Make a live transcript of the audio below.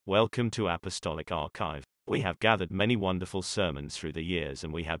Welcome to Apostolic Archive. We have gathered many wonderful sermons through the years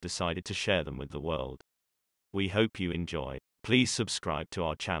and we have decided to share them with the world. We hope you enjoy. Please subscribe to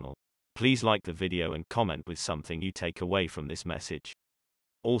our channel. Please like the video and comment with something you take away from this message.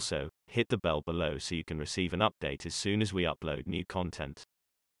 Also, hit the bell below so you can receive an update as soon as we upload new content.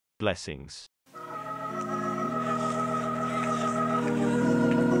 Blessings.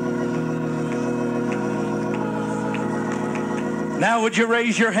 Now would you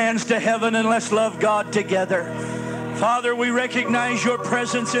raise your hands to heaven and let's love God together. Father, we recognize your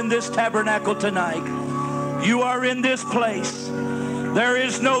presence in this tabernacle tonight. You are in this place. There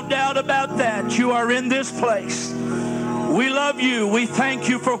is no doubt about that. You are in this place. We love you. We thank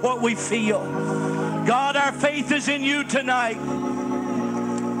you for what we feel. God, our faith is in you tonight.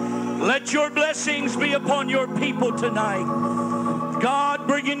 Let your blessings be upon your people tonight. God,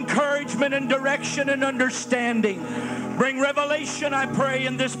 bring encouragement and direction and understanding. Bring revelation, I pray,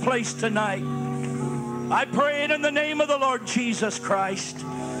 in this place tonight. I pray it in the name of the Lord Jesus Christ.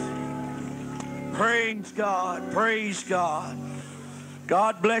 Praise God. Praise God.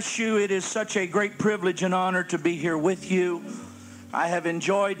 God bless you. It is such a great privilege and honor to be here with you. I have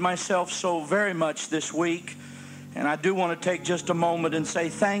enjoyed myself so very much this week. And I do want to take just a moment and say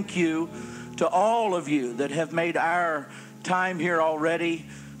thank you to all of you that have made our time here already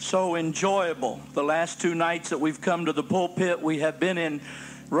so enjoyable. The last 2 nights that we've come to the pulpit, we have been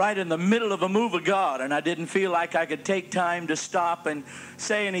right in the middle of a move of God, and I didn't feel like I could take time to stop and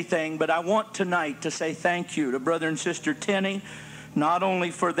say anything, but I want tonight to say thank you to Brother and Sister Tenney, not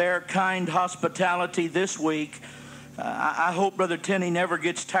only for their kind hospitality this week. I hope Brother Tenney never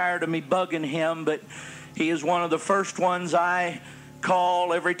gets tired of me bugging him, but he is one of the first ones I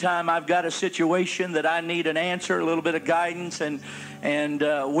call every time I've got a situation that I need an answer, a little bit of guidance and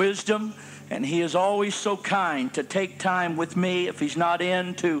wisdom. And he is always so kind to take time with me if he's not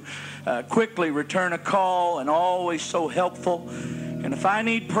in to quickly return a call, and always so helpful. And if I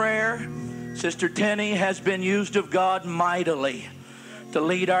need prayer, Sister Tenney has been used of God mightily to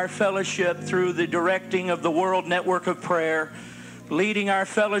lead our fellowship through the directing of the World Network of Prayer, leading our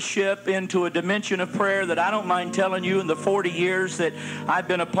fellowship into a dimension of prayer that I don't mind telling you, in the 40 years that I've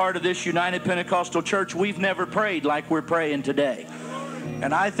been a part of this United Pentecostal Church, we've never prayed like we're praying today.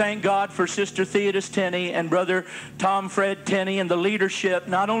 And I thank God for Sister Theodis Tenney and Brother Tom Fred Tenney and the leadership,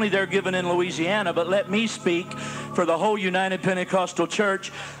 not only they're given in Louisiana, but let me speak for the whole United Pentecostal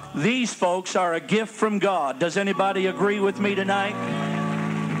Church. These folks are a gift from God. Does anybody agree with me tonight?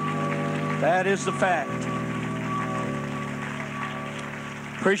 That is the fact.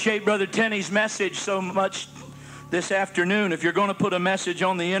 Appreciate Brother Tenney's message so much this afternoon. If you're going to put a message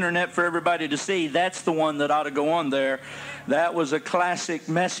on the internet for everybody to see, that's the one that ought to go on there. That was a classic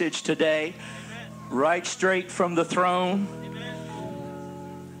message today, right straight from the throne.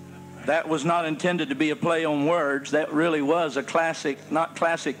 That was not intended to be a play on words. That really was a classic, not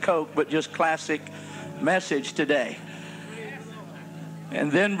classic Coke, but just classic message today.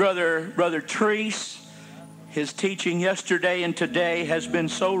 And then Brother Treese, his teaching yesterday and today has been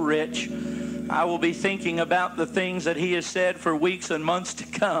so rich. I will be thinking about the things that he has said for weeks and months to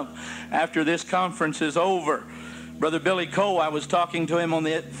come after this conference is over. Brother Billy Cole, I was talking to him on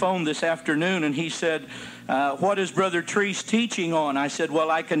the phone this afternoon, and he said, what is Brother Treese teaching on? I said, well,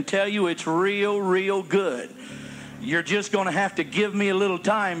 I can tell you it's real good. You're just going to have to give me a little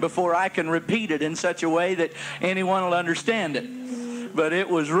time before I can repeat it in such a way that anyone will understand it. But it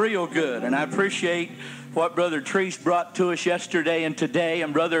was real good, and I appreciate what Brother Treese brought to us yesterday and today.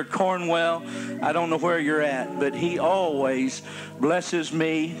 And Brother Cornwell, I don't know where you're at, but he always blesses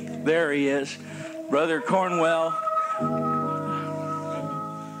me. There he is. Brother Cornwell.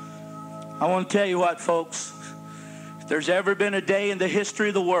 I want to tell you what, folks. If there's ever been a day in the history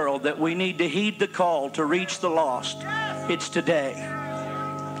of the world that we need to heed the call to reach the lost, it's today.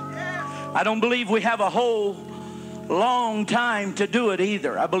 I don't believe we have a whole long time to do it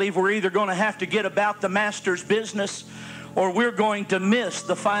either. I believe we're either going to have to get about the Master's business, or we're going to miss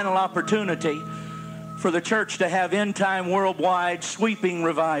the final opportunity for the church to have end-time worldwide sweeping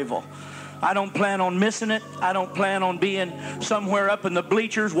revival. I don't plan on missing it. I don't plan on being somewhere up in the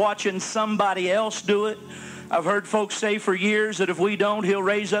bleachers watching somebody else do it. I've heard folks say for years that if we don't, he'll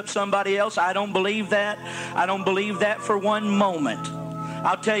raise up somebody else. I don't believe that. I don't believe that for one moment.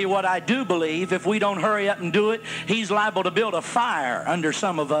 I'll tell you what I do believe. If we don't hurry up and do it, he's liable to build a fire under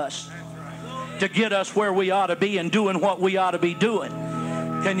some of us to get us where we ought to be and doing what we ought to be doing.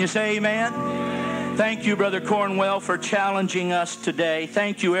 Can you say amen? Thank you, Brother Cornwell, for challenging us today.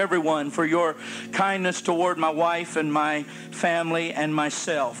 Thank you, everyone, for your kindness toward my wife and my family and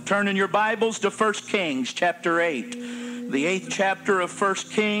myself. Turn in your Bibles to 1 Kings chapter 8. the 8th chapter of 1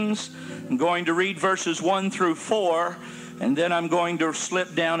 Kings. I'm going to read verses 1 through 4, and then I'm going to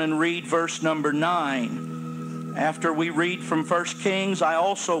slip down and read verse number 9. After we read from 1 Kings, I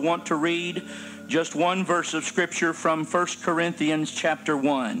also want to read just one verse of Scripture from 1 Corinthians chapter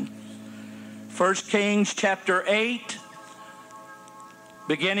 1. 1 Kings chapter 8,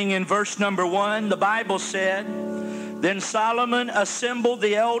 beginning in verse number 1, the Bible said, "Then Solomon assembled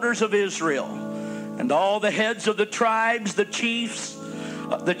the elders of Israel, and all the heads of the tribes, the chief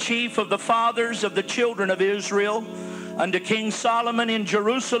of the fathers of the children of Israel, unto King Solomon in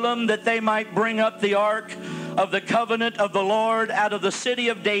Jerusalem, that they might bring up the ark of the covenant of the Lord out of the city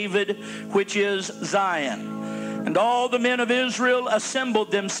of David, which is Zion. And all the men of Israel assembled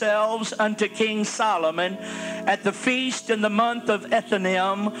themselves unto King Solomon at the feast in the month of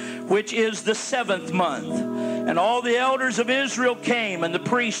Ethanim, which is the 7th month. And all the elders of Israel came, and the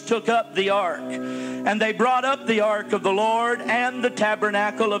priests took up the ark. And they brought up the ark of the Lord and the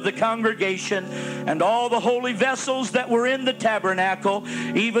tabernacle of the congregation, and all the holy vessels that were in the tabernacle,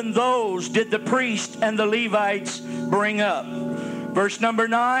 even those did the priests and the Levites bring up." Verse number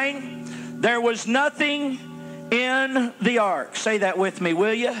 9, "There was nothing in the ark." Say that with me,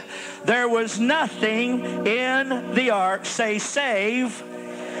 will you? There was nothing in the ark, say, save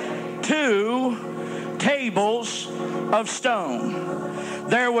 2 tables of stone.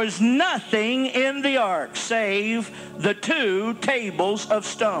 There was nothing in the ark save the 2 tables of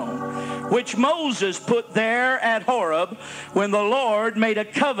stone, which Moses put there at Horeb when the Lord made a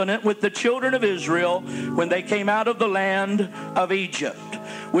covenant with the children of Israel when they came out of the land of Egypt.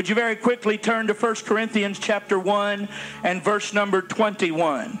 Would you very quickly turn to 1 Corinthians chapter 1 and verse number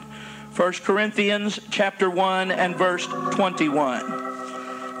 21. 1 Corinthians chapter 1 and verse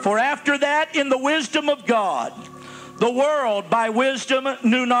 21. "For after that, in the wisdom of God, the world by wisdom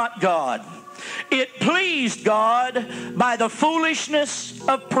knew not God. It pleased God by the foolishness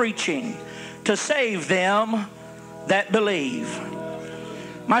of preaching to save them that believe."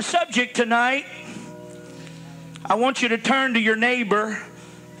 My subject tonight, I want you to turn to your neighbor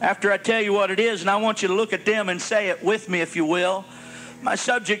after I tell you what it is, and I want you to look at them and say it with me, if you will. My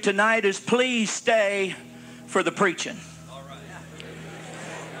subject tonight is, please stay for the preaching.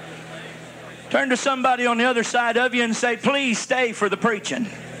 Turn to somebody on the other side of you and say, please stay for the preaching.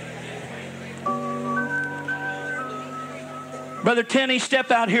 Brother Tenney,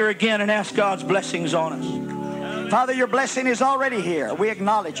 step out here again and ask God's blessings on us. Father, your blessing is already here. We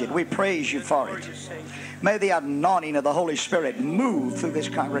acknowledge it. We praise you for it. May the anointing of the Holy Spirit move through this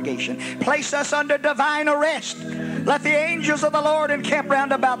congregation. Place us under divine arrest. Let the angels of the Lord encamp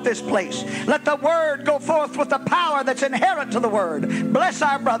round about this place. Let the word go forth with the power that's inherent to the word. Bless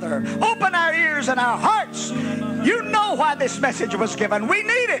our brother. Open our ears and our hearts. You know why this message was given. We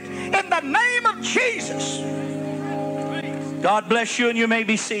need it in the name of Jesus. God bless you, and you may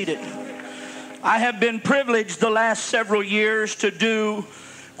be seated. I have been privileged the last several years to do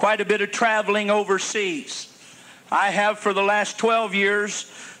quite a bit of traveling overseas. I have for the last 12 years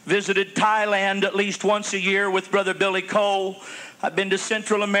visited Thailand at least once a year with Brother Billy Cole. I've been to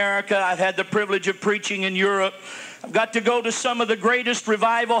Central America. I've had the privilege of preaching in Europe. I've got to go to some of the greatest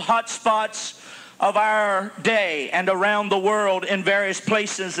revival hotspots of our day and around the world in various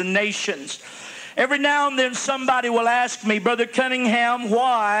places and nations. Every now and then somebody will ask me, Brother Cunningham,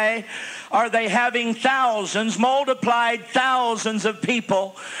 why are they having thousands, multiplied thousands of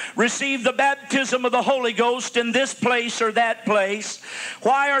people receive the baptism of the Holy Ghost in this place or that place?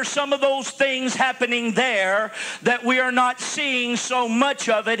 Why are some of those things happening there that we are not seeing so much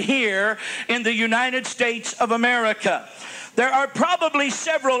of it here in the United States of America? There are probably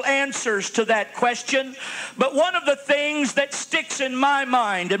several answers to that question, but one of the things that sticks in my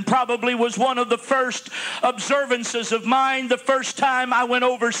mind, and probably was one of the first observances of mine the first time I went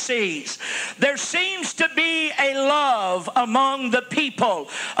overseas, there seems to be a love among the people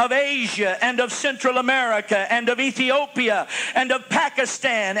of Asia and of Central America and of Ethiopia and of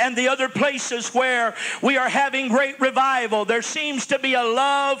Pakistan and the other places where we are having great revival. There seems to be a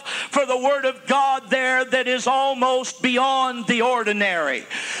love for the Word of God there that is almost beyond the ordinary.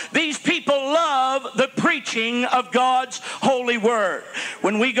 These people love the preaching of God's holy word.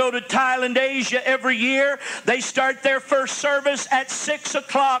 When we go to Thailand, Asia every year, they start their first service at 6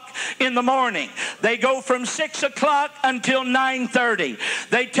 o'clock in the morning. They go from 6 o'clock until 9:30.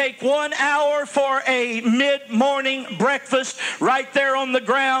 They take 1 hour for a mid-morning breakfast right there on the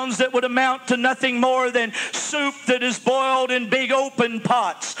grounds that would amount to nothing more than soup that is boiled in big open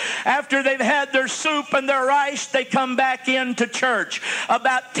pots. After they've had their soup and their rice, they come back into church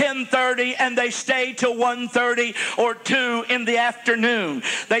about 10:30 and they stay till 1:30 or 2 in the afternoon.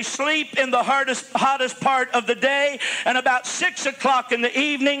 They sleep in the hottest part of the day, and about 6 o'clock in the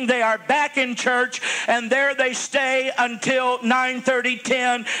evening they are back in church, and there they stay until 9:30,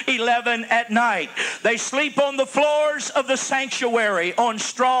 10, 11 at night. They sleep on the floors of the sanctuary on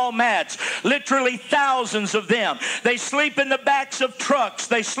straw mats, literally thousands of them. They sleep in the backs of trucks.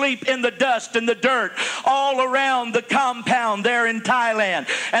 They sleep in the dust and the dirt all around the compound there in Thailand.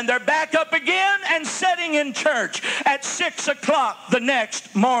 And they're back up again and sitting in church at 6 o'clock the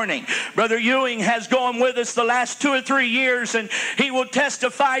next morning. Brother Ewing has gone with us the last 2 or 3 years, and he will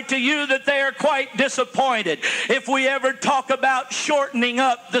testify to you that they are quite disappointed if we ever talk about shortening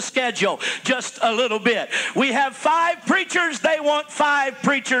up the schedule just a little bit. We have 5 preachers. They want 5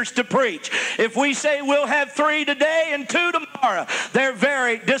 preachers to preach. If we say we'll have 3 today and 2 tomorrow, they're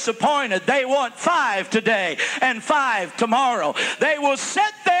very disappointed. They want 5 today and 5 tomorrow. They will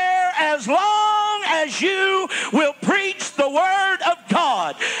sit there as long as you will preach the Word of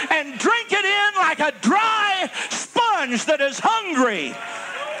God and drink it in like a dry sponge that is hungry.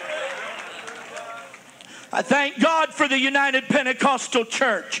 I thank God for the United Pentecostal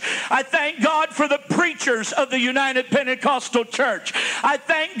Church. I thank God for the preachers of the United Pentecostal Church. I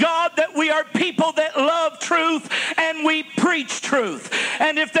thank God that we are people that love truth and we preach truth.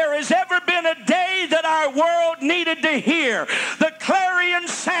 And if there has ever been a day that our world needed to hear the clarion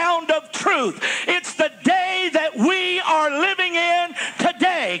sound of truth, it's the day that we are living in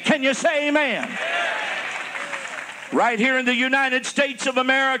today. Can you say amen? Right here in the United States of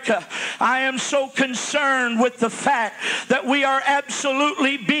America, I am so concerned with the fact that we are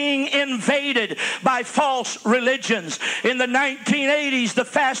absolutely being invaded by false religions. In the 1980s, the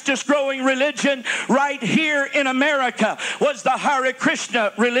fastest growing religion right here in America was the Hare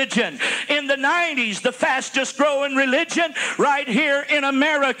Krishna religion. In the 90s, the fastest growing religion right here in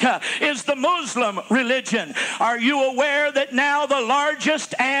America is the Muslim religion. Are you aware that now the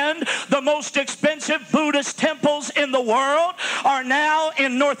largest and the most expensive Buddhist temples in the world are now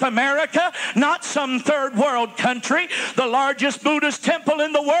in North America, not some third world country? The largest Buddhist temple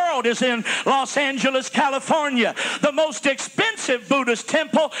in the world is in Los Angeles, California. The most expensive Buddhist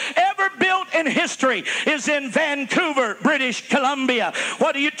temple ever built in history is in Vancouver, British Columbia.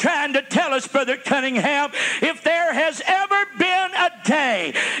 What are you trying to tell us, Brother Cunningham? If there has ever been a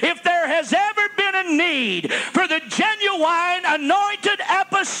day, if there has ever been a need for the genuine anointed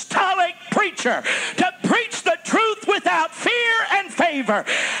apostolic preacher to preach the truth without fear and favor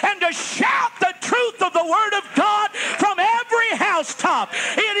and to shout the truth of the Word of God from every housetop,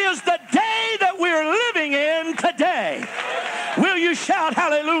 it is the day that we're living in today. Will you shout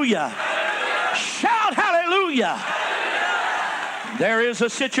hallelujah? Shout hallelujah. There is a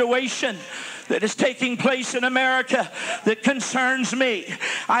situation that is taking place in America that concerns me.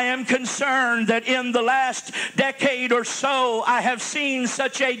 I am concerned that in the last decade or so, I have seen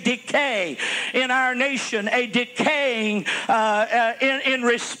such a decay in our nation, a decaying in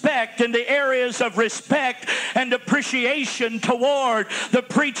respect, in the areas of respect and appreciation toward the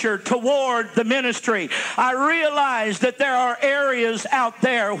preacher, toward the ministry. I realize that there are areas out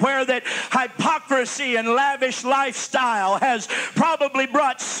there where that hypocrisy and lavish lifestyle has probably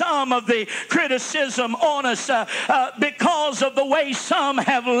brought some of the criticism on us because of the way some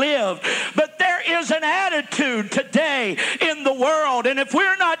have lived. But there is an attitude today in the world, and if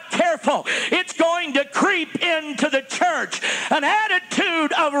we're not careful, it's going to creep into the church. An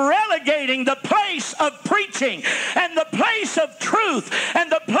attitude of relegating the place of preaching and the place of truth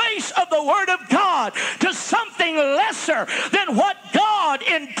and the place of the Word of God to something lesser than what God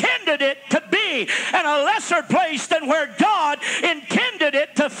intended it to be, and a lesser place than where God intended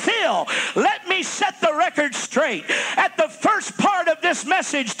it to fill. Let me set the record straight. At the first part of this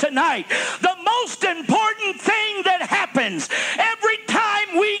message tonight, the most important thing that happens every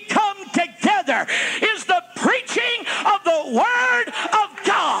time we come together is the preaching of the Word of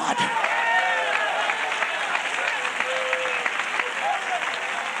God.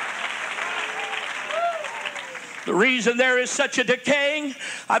 The reason there is such a decaying,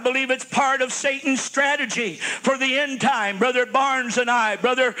 I believe it's part of Satan's strategy for the end time. Brother Barnes and I,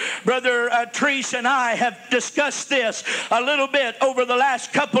 Brother Treese and I have discussed this a little bit over the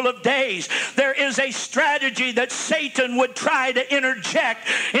last couple of days. There is a strategy that Satan would try to interject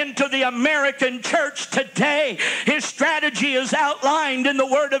into the American church today. His strategy is outlined in the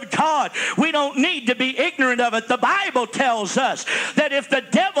Word of God. We don't need to be ignorant of it. The Bible tells us that if the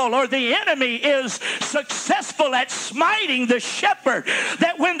devil or the enemy is successful at at smiting the shepherd,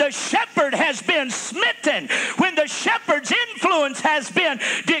 that when the shepherd has been smitten, when the shepherd's influence has been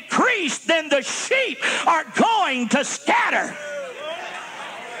decreased, then the sheep are going to scatter.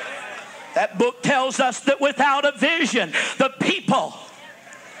 That book tells us that without a vision, the people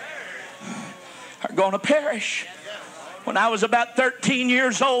are going to perish. When I was about 13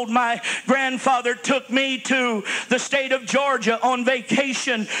 years old, my grandfather took me to the state of Georgia on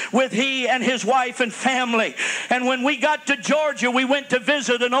vacation with he and his wife and family. And when we got to Georgia, we went to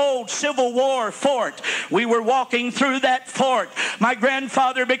visit an old Civil War fort. We were walking through that fort. My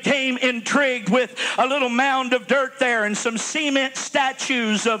grandfather became intrigued with a little mound of dirt there and some cement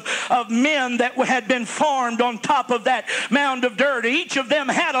statues of men that had been formed on top of that mound of dirt. Each of them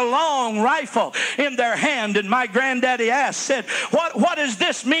had a long rifle in their hand, and my granddaddy said, what does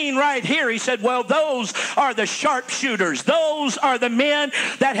this mean right here? He said, well, those are the sharpshooters. Those are the men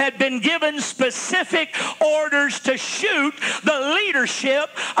that had been given specific orders to shoot the leadership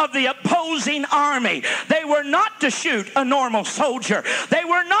of the opposing army. They were not to shoot a normal soldier. They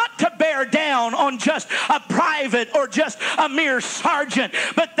were not to bear down on just a private or just a mere sergeant,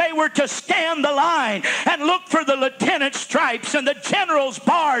 but they were to scan the line and look for the lieutenant stripes and the general's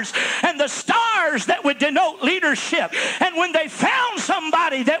bars and the stars that would denote leadership. And when they found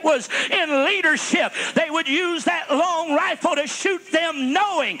somebody that was in leadership, they would use that long rifle to shoot them,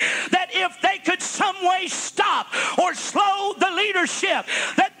 knowing that if they could some way stop or slow the leadership,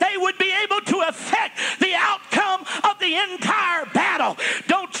 that they would be able to affect the outcome of the entire battle.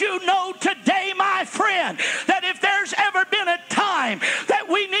 Don't you know today, my friend, that if there's ever been a time that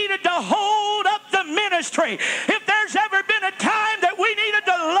we needed to hold up the ministry, if there's ever been a time that we needed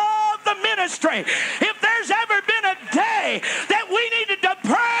to love the ministry, if there's ever been a day that we needed to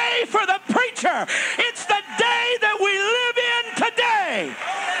pray for the preacher, it's the day that we live in today.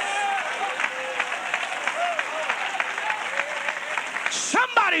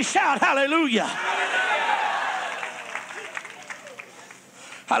 Somebody shout hallelujah.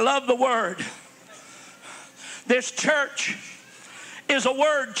 I love the word. This church is a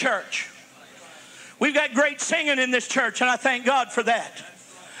word church. We've got great singing in this church, and I thank God for that.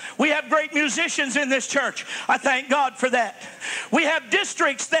 We have great musicians in this church. I thank God for that. We have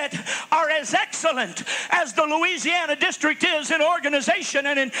districts that are as excellent as the Louisiana district is in organization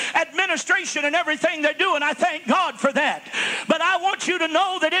and in administration and everything they do, and I thank God for that. But I want you to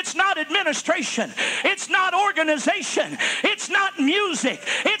know that it's not administration. It's not organization. It's not music.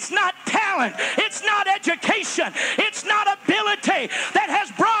 It's not talent. It's not education. It's not ability that has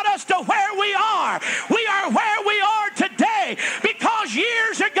brought us to where we are. We are where we are today because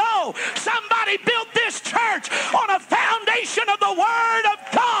years ago, somebody built this church on a foundation of the Word of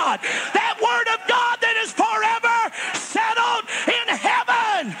God. That Word of God that is forever settled in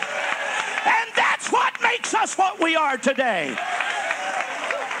heaven. And that's what makes us what we are today.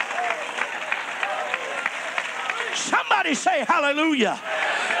 Somebody say hallelujah.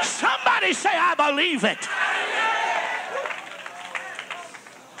 Somebody say I believe it.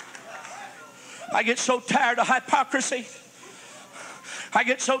 I get so tired of hypocrisy. I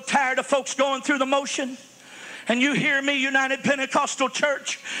get so tired of folks going through the motion. And you hear me, United Pentecostal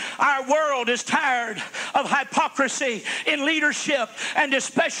Church, our world is tired of hypocrisy in leadership and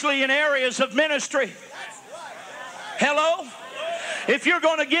especially in areas of ministry. Hello? If you're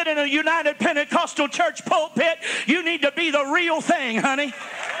going to get in a United Pentecostal Church pulpit, you need to be the real thing, honey.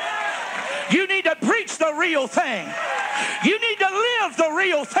 You need to preach the real thing. You need to live the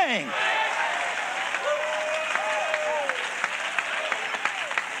real thing.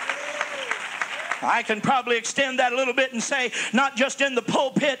 I can probably extend that a little bit and say, not just in the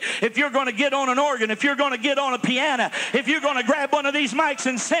pulpit, if you're going to get on an organ, if you're going to get on a piano, if you're going to grab one of these mics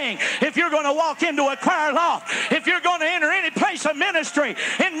and sing, if you're going to walk into a choir loft, if you're going to enter any place of ministry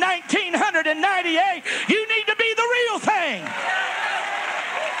in 1998, you need to be the real thing.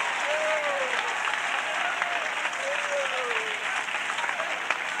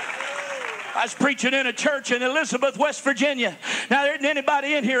 I was preaching in a church in Elizabeth, West Virginia. Now, there isn't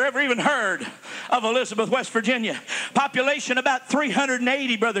anybody in here ever even heard of Elizabeth, West Virginia. Population about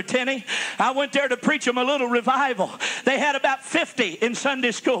 380, Brother Tenney. I went there to preach them a little revival. They had about 50 in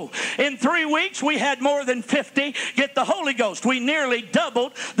Sunday school. In 3 weeks, we had more than 50 get the Holy Ghost. We nearly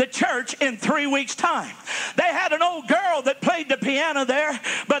doubled the church in 3 weeks' time. They had an old girl that played the piano there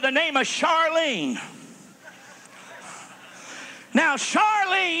by the name of Charlene. Now,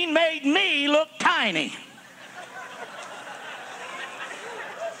 Charlene made me look tiny.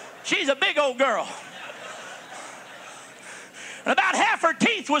 She's a big old girl. And about half her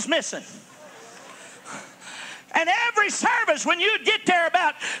teeth was missing. And every service, when you'd get there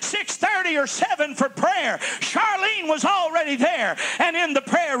about 6:30 or 7 for prayer, Charlene was already there and in the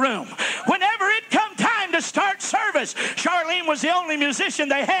prayer room. Whenever it come time to start service, Charlene was the only musician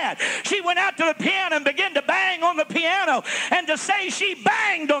they had. She went out to the piano and began to bang on the piano. And to say she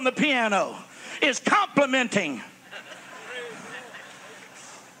banged on the piano is complimenting.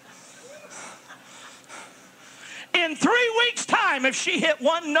 In 3 weeks' time, if she hit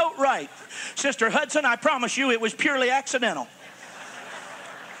one note right, Sister Hudson, I promise you it was purely accidental.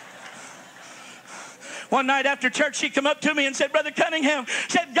 One night after church, she come up to me and said, Brother Cunningham,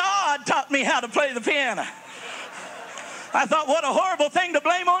 said, God taught me how to play the piano. I thought, what a horrible thing to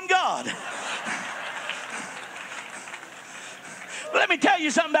blame on God. Let me tell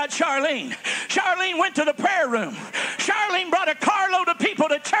you something about Charlene. Charlene went to the prayer room. Charlene brought a carload of people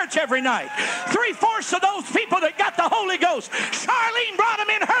to church every night. 3/4 of those people that got the Holy Ghost, Charlene brought them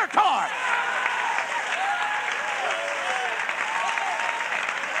in her car.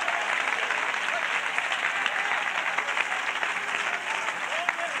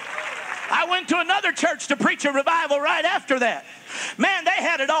 I went to another church to preach a revival right after that. Man, they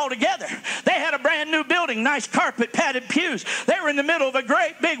had it all together. They had a brand new building, nice carpet, padded pews. They were in the middle of a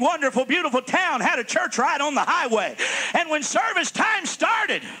great, big, wonderful, beautiful town, had a church right on the highway. And when service time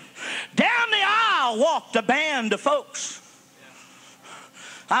started, down the aisle walked a band of folks.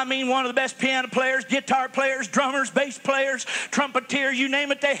 I mean, one of the best piano players, guitar players, drummers, bass players, trumpeteers, you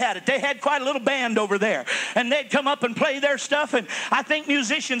name it, they had it. They had quite a little band over there. And they'd come up and play their stuff, and I think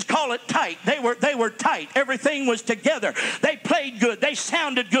musicians call it tight. They were tight. Everything was together. They played good. They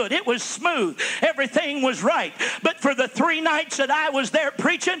sounded good. It was smooth. Everything was right. But for the 3 nights that I was there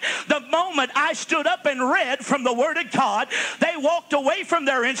preaching, the moment I stood up and read from the Word of God, they walked away from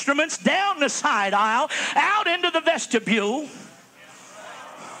their instruments, down the side aisle, out into the vestibule.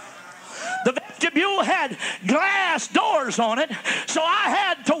 The vestibule had glass doors on it, so I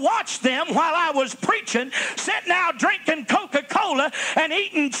had to watch them while I was preaching, sitting out drinking Coca-Cola and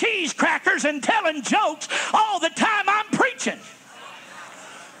eating cheese crackers and telling jokes all the time I'm preaching.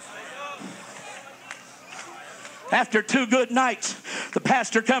 After 2 good nights, the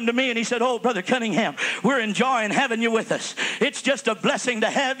pastor come to me and he said, oh, Brother Cunningham, we're enjoying having you with us. It's just a blessing to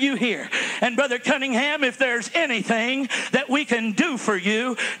have you here. And Brother Cunningham, if there's anything that we can do for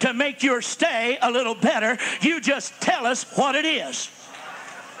you to make your stay a little better, you just tell us what it is.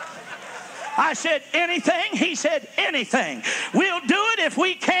 I said, anything? He said, anything. We'll do it if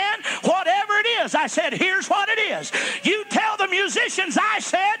we can, whatever it is. I said, here's what it is. You tell the musicians, I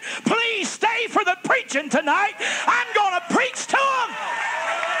said, please stay for the preaching tonight. I'm going to preach to them.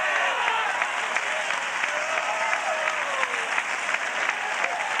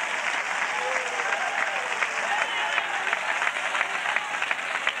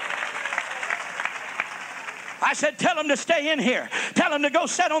 I said, tell them to stay in here. Tell them to go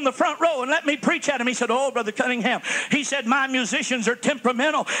sit on the front row and let me preach at them. He said, oh, Brother Cunningham. He said, my musicians are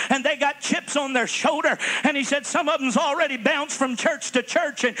temperamental and they got chips on their shoulder. And he said, some of them's already bounced from church to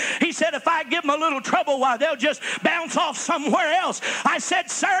church. And he said, if I give them a little trouble, why, they'll just bounce off somewhere else. I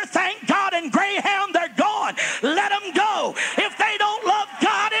said, sir, thank God in Greyhound they're gone. Let them go. If they don't love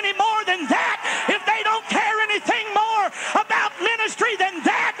God any more than that, if they don't care anything more about ministry than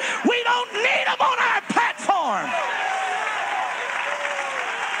that, we don't need them on our platform.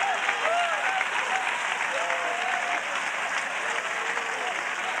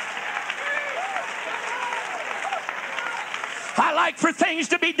 I like for things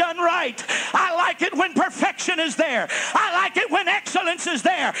to be done right. I like it when perfection is there. I like it when excellence is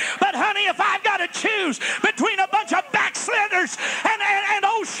there. But honey, if I've got to choose between a bunch of backsliders and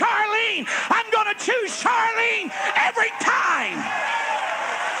old Charlene, I'm going to choose Charlene every time.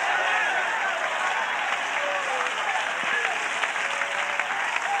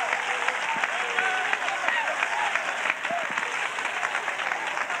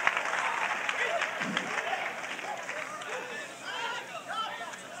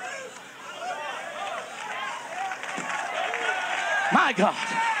 My God,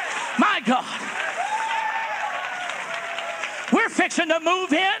 my God. We're fixing to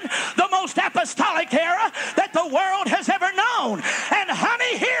move in the most apostolic era that the world has ever known. And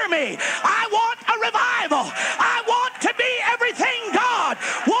honey, hear me. I want a revival. I want to be everything God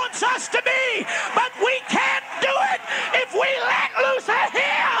wants us to be. But we can't do it if we let loose of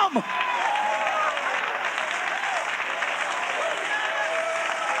Him.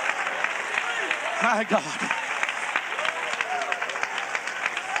 My God.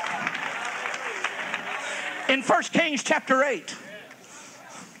 In 1 Kings chapter 8,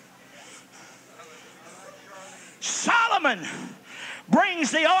 Solomon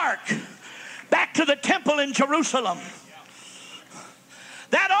brings the ark back back to the temple in Jerusalem.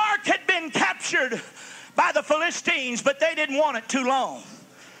 That ark had been captured by the Philistines, but they didn't want it too long.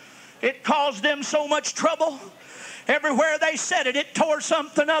 It caused them so much trouble. Everywhere they set it, it tore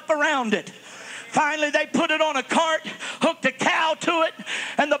something up around it. Finally, they put it on a cart, hooked a cow to it,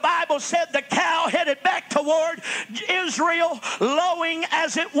 and the Bible said the cow headed back toward Israel, lowing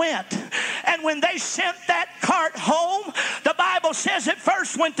as it went. And when they sent that cart home, the Bible says it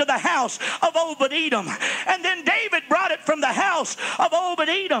first went to the house of Obed-Edom, and then David brought it from the house of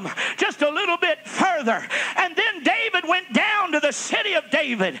Obed-Edom just a little bit further. And then David went down to the city of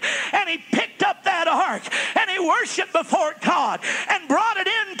David, and he picked up that ark, and he worshiped before God, and brought it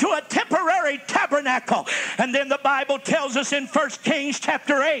into a temporary tabernacle. And then the Bible tells us in 1 Kings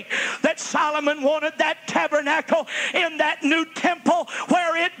chapter 8 that Solomon wanted that tabernacle in that new temple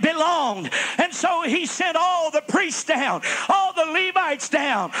where it belonged. And so he sent all the priests down, all the Levites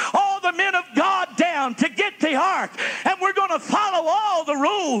down, all the men of God down to get the ark. And we're going to follow all the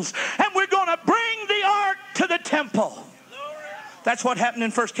rules, and we're going to bring the ark to the temple. That's what happened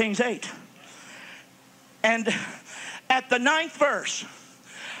in 1 Kings 8. And at the 9th verse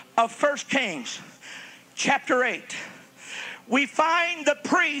of 1 Kings chapter 8, we find the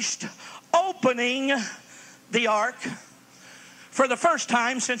priest opening the ark for the first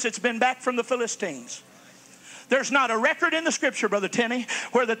time since it's been back from the Philistines. There's not a record in the scripture, Brother Tenney,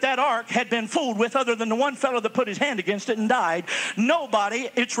 where that ark had been fooled with, other than the one fellow that put his hand against it and died. Nobody,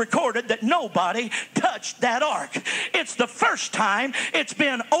 it's recorded that nobody touched that ark. It's the first time it's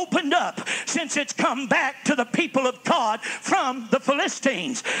been opened up since it's come back to the people of God from the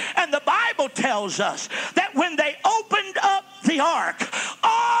Philistines. And the Bible tells us that when they opened up the ark,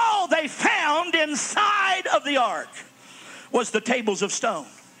 all they found inside of the ark was the tables of stone.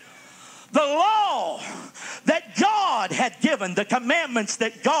 The law that God had given, the commandments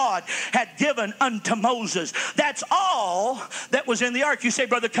that God had given unto Moses, that's all that was in the ark. You say,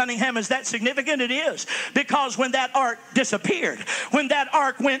 Brother Cunningham, is that significant? It is. Because when that ark disappeared, when that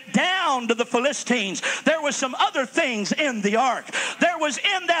ark went down to the Philistines, there was some other things in the ark. There was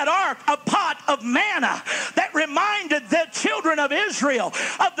in that ark a pot of manna that reminded the children of Israel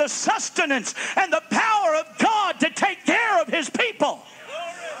of the sustenance and the power of God to take care of his people.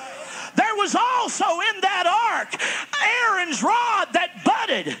 There was also in that ark Aaron's rod that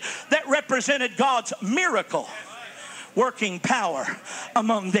budded, that represented God's miracle working power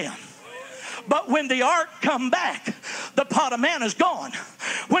among them. But when the ark come back, the pot of manna is gone.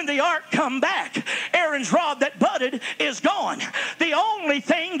 When the ark come back, Aaron's rod that budded is gone. The only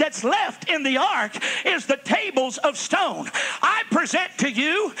thing that's left in the ark is the tables of stone. I present to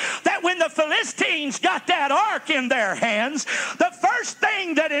you that when the Philistines got that ark in their hands, the first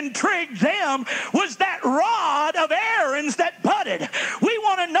thing that intrigued them was that rod of Aaron's that budded. We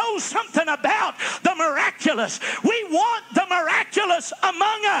want to know something about the miraculous. We want the miraculous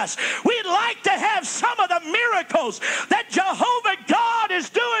among us. We'd like to have some of the miracles that Jehovah God is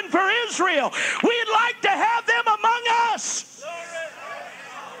doing for Israel. We'd like to have them among us.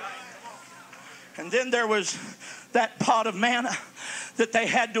 And then there was that pot of manna that they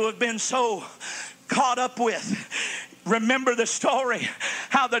had to have been so caught up with. Remember the story,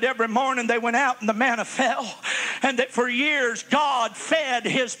 how that every morning they went out and the manna fell, and that for years God fed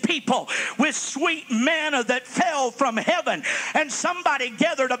his people with sweet manna that fell from heaven. And somebody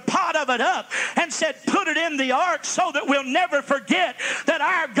gathered a pot of it up and said, put it in the ark so that we'll never forget that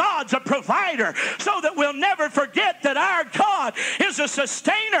our God's a provider, so that we'll never forget that our God is a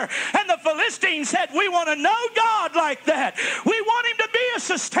sustainer. And the Philistines said, we want to know God like that. We want him to be a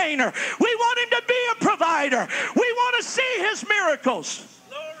sustainer. We want him to be a provider. We want to see his miracles.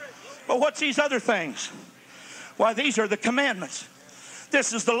 But what's these other things? Why, these are the commandments.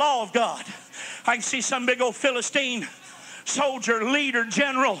 This is the law of God. I can see some big old Philistine soldier, leader,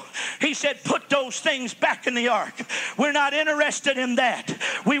 general. He said, put those things back in the ark. We're not interested in that.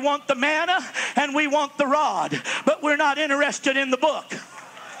 We want the manna and we want the rod, but we're not interested in the book.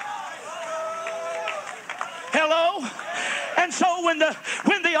 Hello? And so when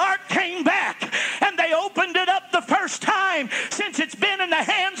the ark came back and they opened it up the first time since it's been in the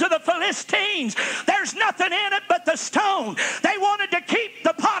hands of the Philistines, there's nothing in it but the stone. They wanted to keep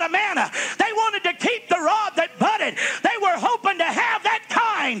the pot of manna. They wanted to keep the rod that budded. They were hoping to have that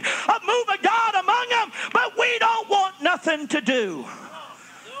kind of move of God among them, but we don't want nothing to do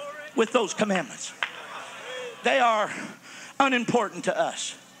with those commandments. They are unimportant to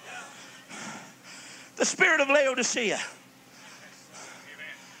us. The spirit of Laodicea,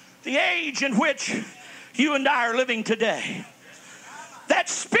 the age in which you and I are living today, that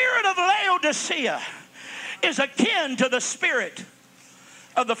spirit of Laodicea is akin to the spirit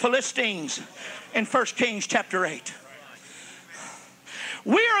of the Philistines in 1 Kings chapter 8.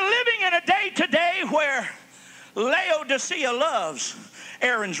 We are living in a day today where Laodicea loves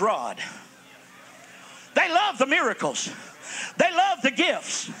Aaron's rod. They love the miracles. They love the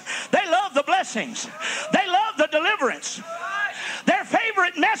gifts. They love the blessings. They love the deliverance. Their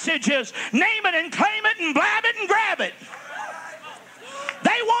favorite message is name it and claim it and blab it and grab it.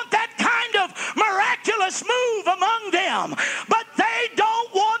 They want that kind of miraculous move among them, but they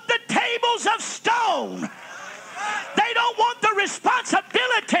don't want the tables of stone. They don't want the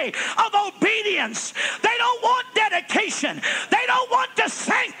responsibility of obedience. They don't want dedication. They don't want to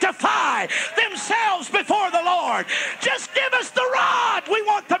sanctify themselves before the Lord. Just give us the rod. We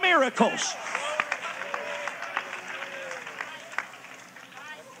want the miracles.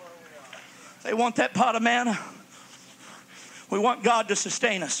 They want that pot of manna. We want God to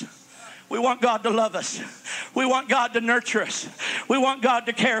sustain us. We want God to love us. We want God to nurture us. We want God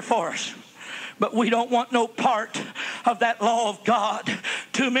to care for us. But we don't want no part of that law of God.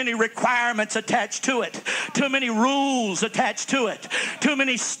 Too many requirements attached to it. Too many rules attached to it. Too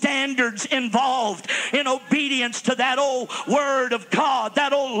many standards involved in obedience to that old word of God,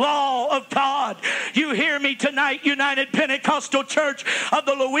 that old law of God. You hear me tonight, United Pentecostal Church of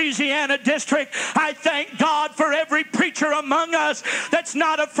the Louisiana District. I thank God for every preacher among us that's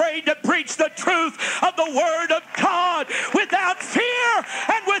not afraid to preach the truth of the word of God without fear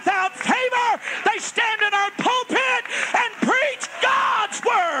and without favor. They stand in our pulpit and preach God's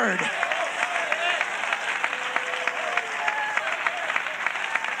word.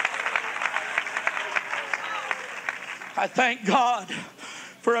 I thank God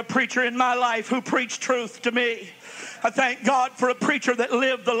for a preacher in my life who preached truth to me. I thank God for a preacher that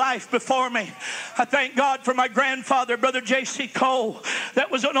lived the life before me. I thank God for my grandfather, Brother J.C. Cole,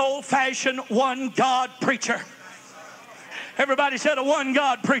 that was an old-fashioned one-God preacher. Everybody said a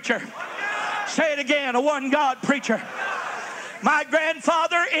one-God preacher. Say it again, a one-God preacher. My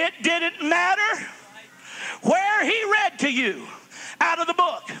grandfather, it didn't matter where he read to you out of the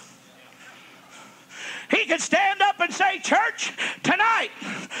book. He could stand up and say, church, tonight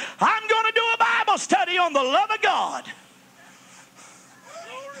I'm going to do a Bible study on the love of God.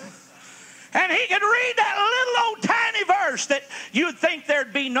 And he could read that little old tiny verse that you'd think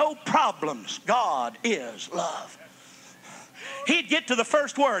there'd be no problems. God is love. He'd get to the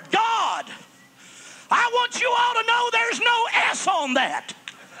first word, God. I want you all to know there's no S on that.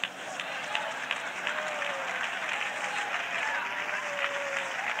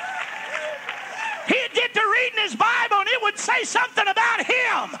 He'd get to reading his Bible and it would say something about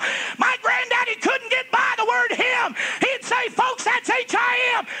him. My granddaddy couldn't get by the word him. He'd say, folks, that's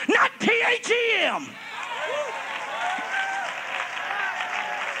H-I-M, not P-H-E-M.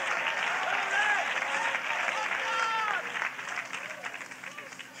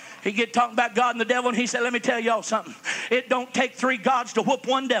 He'd get talking about God and the devil, and he said, let me tell y'all something. It don't take 3 gods to whoop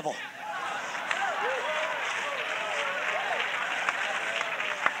one devil.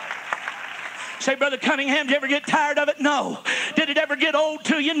 Say, Brother Cunningham, did you ever get tired of it? No. Did it ever get old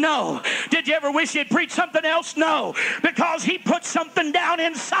to you? No. Did you ever wish you'd preach something else? No. Because he put something down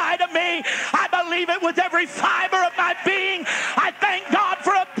inside of me. I believe it with every fiber of my being. I thank God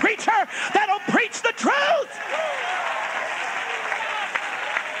for a preacher that'll preach the truth.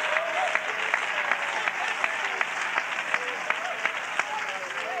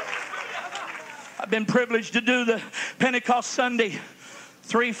 I've been privileged to do the Pentecost Sunday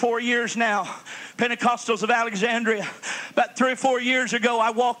 3-4 years now. Pentecostals of Alexandria. About 3 or 4 years ago, I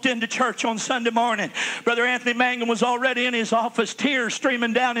walked into church on Sunday morning. Brother Anthony Mangum was already in his office, tears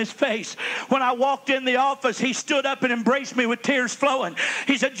streaming down his face. When I walked in the office, he stood up and embraced me with tears flowing.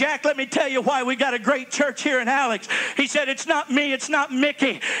 He said, Jack, let me tell you why we got a great church here in Alex. He said, it's not me, it's not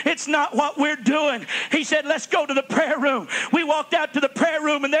Mickey, it's not what we're doing. He said, let's go to the prayer room. We walked out to the prayer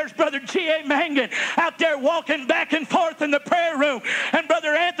room, and there's Brother G.A. Mangan out there walking back and forth in the prayer room. And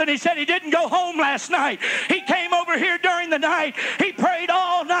Brother Anthony said he didn't go home last night. He came over here during the night. He prayed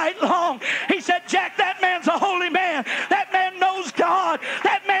all night long. He said, Jack, that man's a holy man. That man knows God.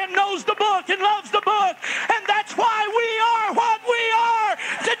 That man knows the book and loves the book. And that's why we are what we are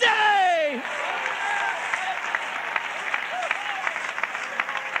today.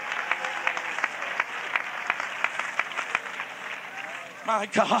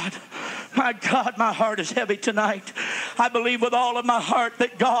 My God, my heart is heavy tonight. I believe with all of my heart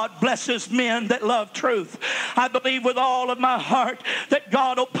that God blesses men that love truth. I believe with all of my heart that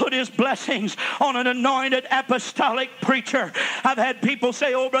God will put his blessings on an anointed apostolic preacher. I've had people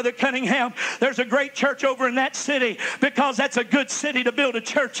say, oh, Brother Cunningham, there's a great church over in that city because that's a good city to build a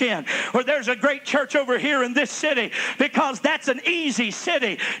church in. Or there's a great church over here in this city because that's an easy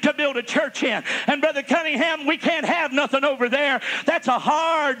city to build a church in. And Brother Cunningham, we can't have nothing over there. That's a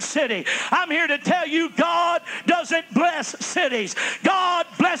hard city. I'm here to tell you, God doesn't bless cities. God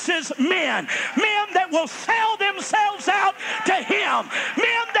blesses men. Men that will sell themselves out to him.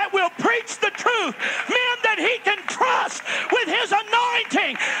 Men that will preach the truth. Men that he can trust with his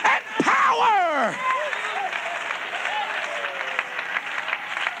anointing and power.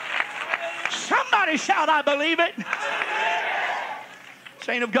 Somebody shout, I believe it.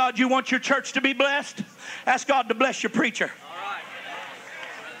 Saint of God, you want your church to be blessed? Ask God to bless your preacher.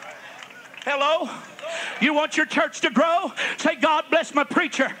 Hello? You want your church to grow? Say, God bless my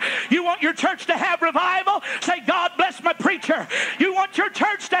preacher. You want your church to have revival? Say, God bless my preacher. You want your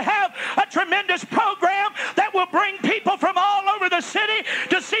church to have a tremendous program that will bring people from all over the city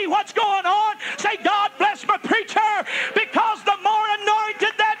to see what's going on? Say, God bless my preacher, because the more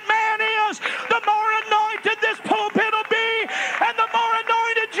anointed that man is, the more anointed this pulpit will be, and the more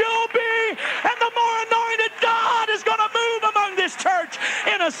anointed you'll be, and the more anointed God is going to move among this church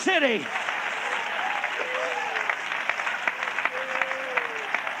in a city.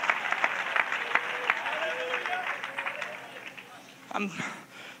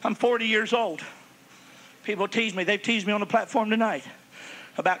 I'm 40 years old. People tease me. They've teased me on the platform tonight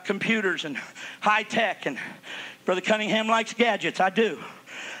about computers and high tech. And Brother Cunningham likes gadgets. I do.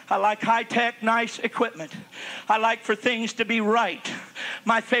 I like high tech, nice equipment. I like for things to be right.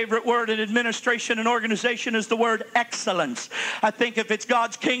 My favorite word in administration and organization is the word excellence. I think if it's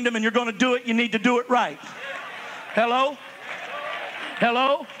God's kingdom and you're going to do it, you need to do it right. Hello?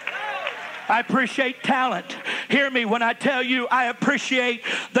 Hello? I appreciate talent. Hear me when I tell you I appreciate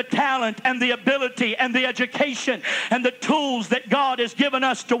the talent and the ability and the education and the tools that God has given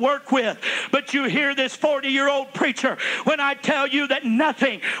us to work with. But you hear this 40-year-old preacher when I tell you that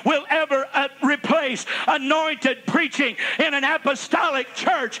nothing will ever replace anointed preaching in an apostolic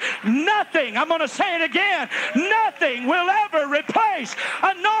church. Nothing, I'm going to say it again, nothing will ever replace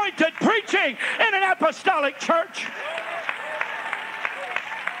anointed preaching in an apostolic church.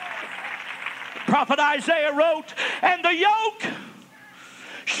 Prophet Isaiah wrote, and the yoke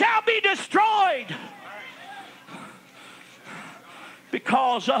shall be destroyed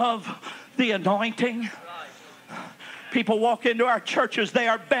because of the anointing. People walk into our churches, they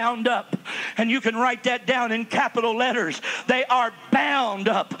are bound up. And you can write that down in capital letters. They are bound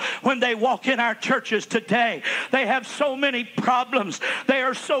up when they walk in our churches today. They have so many problems. They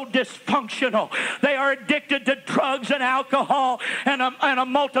are so dysfunctional. They are addicted to drugs and alcohol and a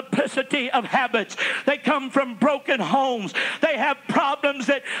multiplicity of habits. They come from broken homes. They have problems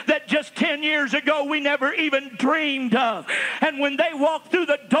that just 10 years ago we never even dreamed of. And when they walk through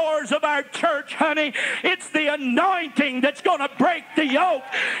the doors of our church, honey, it's the anointing that's going to break the yoke.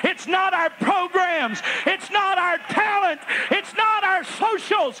 It's not our programs. It's not our talent. It's not our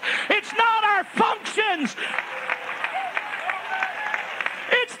socials. It's not our functions.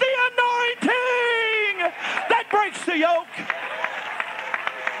 It's the anointing that breaks the yoke.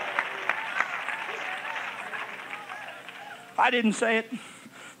 I didn't say it.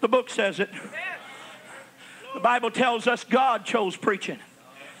 The book says it. The Bible tells us God chose preaching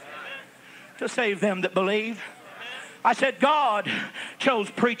to save them that believe. I said God chose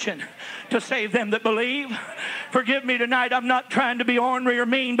preaching to save them that believe. Forgive me tonight, I'm not trying to be ornery or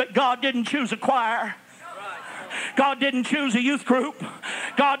mean, but God didn't choose a choir. God didn't choose a youth group.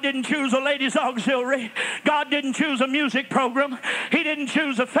 God didn't choose a ladies' auxiliary. God didn't choose a music program. He didn't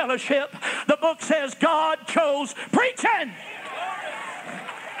choose a fellowship. The book says God chose preaching.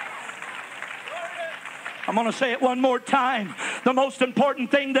 I'm going to say it one more time. The most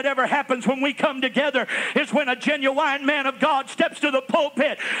important thing that ever happens when we come together is when a genuine man of God steps to the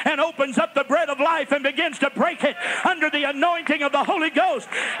pulpit and opens up the bread of life and begins to break it under the anointing of the Holy Ghost.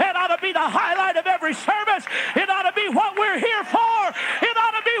 It ought to be the highlight of every service. It ought to be what we're here for. It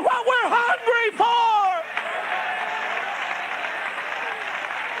ought to be what we're hungry for.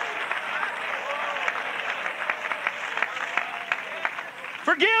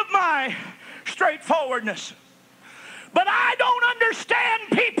 Forgive my straightforwardness, but I don't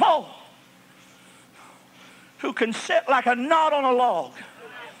understand people who can sit like a knot on a log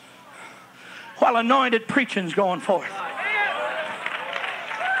while anointed preaching's going forth.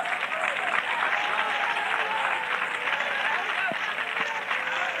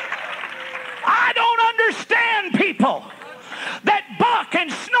 I don't understand people that buck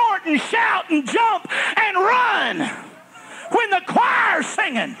and snort and shout and jump and and run when the choir's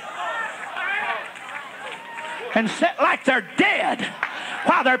singing and sit like they're dead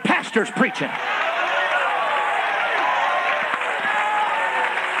while their pastor's preaching.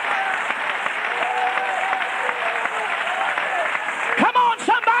 Come on,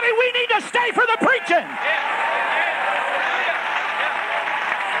 somebody, we need to stay for the preaching.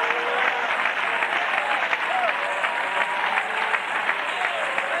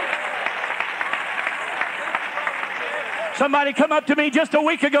 Somebody come up to me just a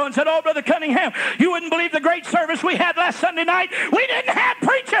week ago and said, "Oh, Brother Cunningham, you wouldn't believe the great service we had last Sunday night. We didn't have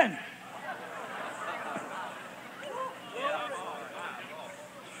preaching."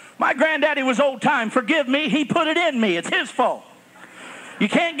 My granddaddy was old time. Forgive me. He put it in me. It's his fault. You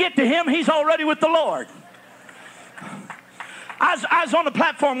can't get to him. He's already with the Lord. I was on the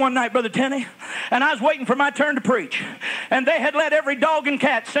platform one night, Brother Tenney, and I was waiting for my turn to preach. And they had let every dog and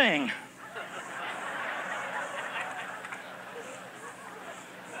cat sing.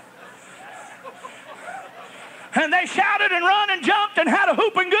 And they shouted and run and jumped and had a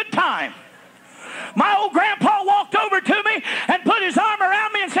whooping good time. My old grandpa walked over to me and put his arm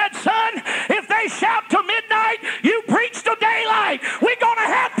around me and said, "Son, if they shout till midnight, you preach till daylight. We're going to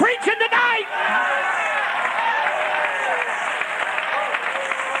have preaching tonight."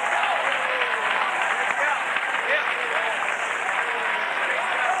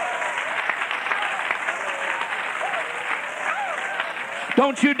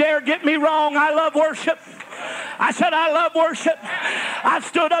 Don't you dare get me wrong. I love worship. I said I love worship. I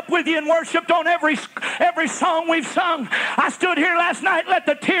stood up with you and worshiped on every song we've sung. I stood here last night, let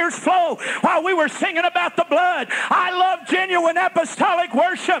the tears flow while we were singing about the blood. I love genuine apostolic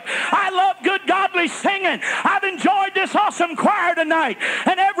worship. I love good godly singing. I've enjoyed this awesome choir tonight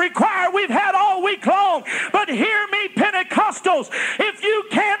and every choir we've had all week long. But hear me, Pentecostals, if you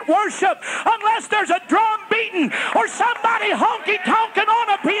can't worship unless there's a drum beating or somebody honky-tonking on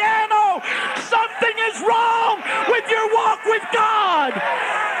a piano, something is wrong with your walk with God.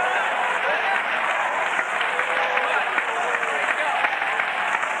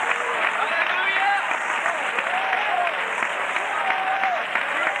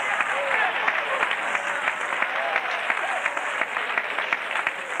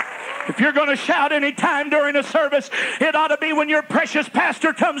 If you're going to shout any time during a service, it ought to be when your precious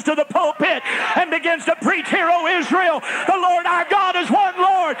pastor comes to the pulpit and begins to preach, "Hear, O Israel, the Lord our God is one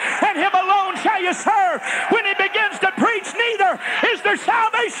Lord, and him alone shall you serve." When he begins to preach, "Neither is there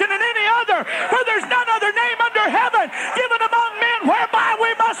salvation in any other, for there's none other name under heaven given among men whereby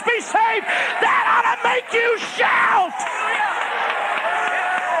we must be saved," that ought to make you shout.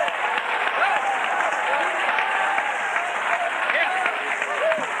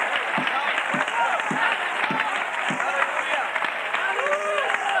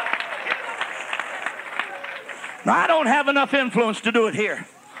 I don't have enough influence to do it here.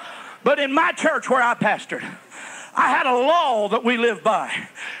 But in my church where I pastored, I had a law that we lived by.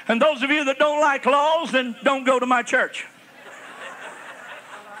 And those of you that don't like laws, then don't go to my church.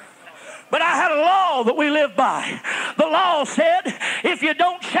 But I had a law that we lived by. The law said, if you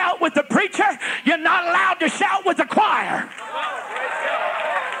don't shout with the preacher, you're not allowed to shout with the choir.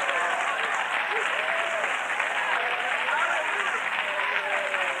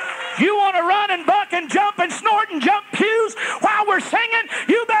 You want to run and buck and jump and snort and jump pews while we're singing?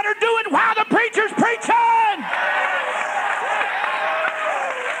 You better do it while the preacher's preaching.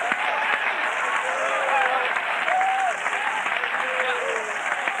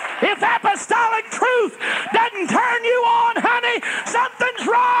 If apostolic truth doesn't turn you on, honey, something's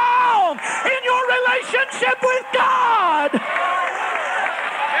wrong in your relationship with God.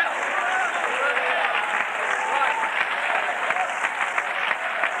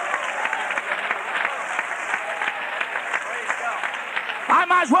 I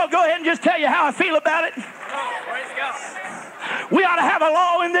might as well go ahead and just tell you how I feel about it. We ought to have a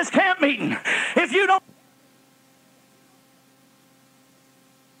law in this camp meeting. If you don't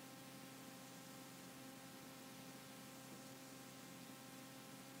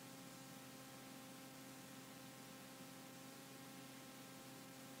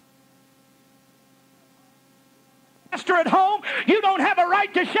pastor at home, you don't have a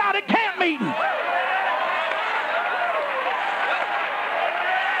right to shout at camp meeting.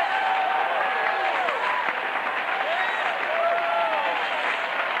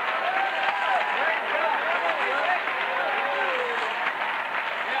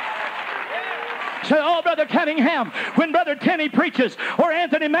 Say, "Oh, Brother Brother Cunningham, when Brother Tenney preaches, or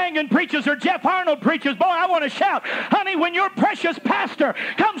Anthony Mangan preaches, or Jeff Arnold preaches, boy, I want to shout, honey, when your precious pastor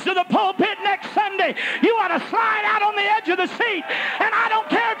comes to the pulpit next Sunday, you ought to slide out on the edge of the seat. And I don't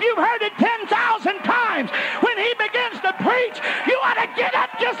care if you've heard it 10,000 times. When he begins to preach, you ought to get up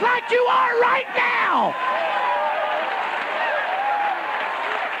just like you are right now.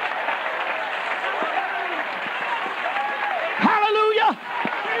 Hallelujah!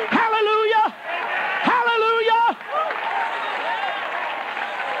 Hallelujah! Hallelujah!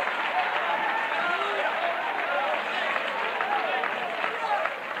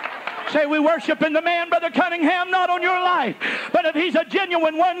 Say, we worship in the man, Brother Cunningham, not on your life. But if he's a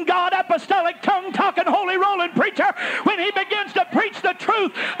genuine one God, apostolic, tongue-talking, holy rolling preacher, when he begins to preach the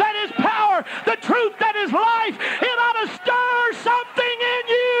truth that is power, the truth that is life, it ought to stir something in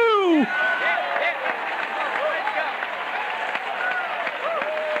you.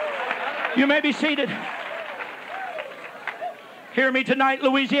 You may be seated. Hear me tonight,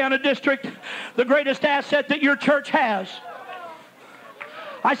 Louisiana District. The greatest asset that your church has.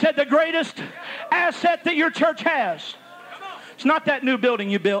 I said the greatest asset that your church has. It's not that new building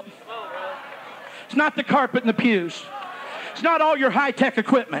you built. It's not the carpet in the pews. It's not all your high-tech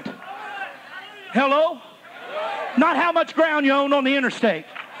equipment. Hello? Not how much ground you own on the interstate.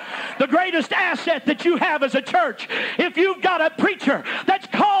 The greatest asset that you have as a church, if you've got a preacher that's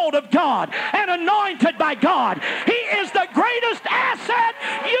called of God and anointed by God, he is the greatest asset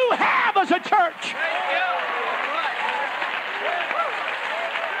you have as a church.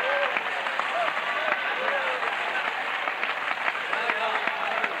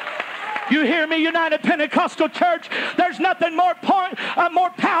 You hear me, United Pentecostal Church? There's nothing more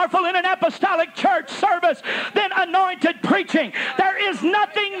powerful in an apostolic church service than anointed preaching. There is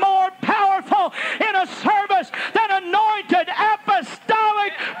nothing more powerful in a service than anointed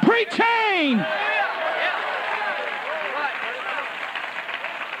apostolic preaching.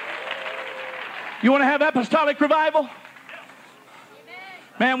 You want to have apostolic revival?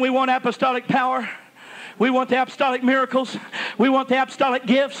 Man, we want apostolic power. We want the apostolic miracles. We want the apostolic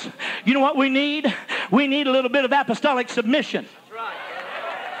gifts. You know what we need? We need a little bit of apostolic submission.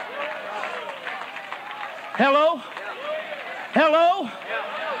 Hello? Hello?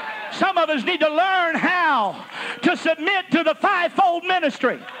 Some of us need to learn how to submit to the fivefold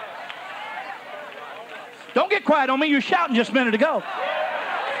ministry. Don't get quiet on me. You were shouting just a minute ago.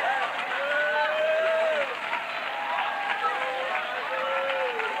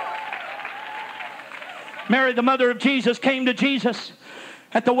 Mary, the mother of Jesus, came to Jesus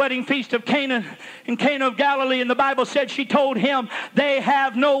at the wedding feast of Cana in Cana of Galilee, and the Bible said she told him, they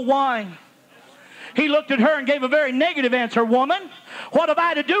have no wine. He looked at her and gave a very negative answer. Woman, what have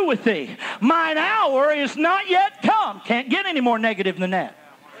I to do with thee? Mine hour is not yet come. Can't get any more negative than that.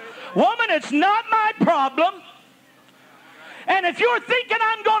 Woman, it's not my problem. And if you're thinking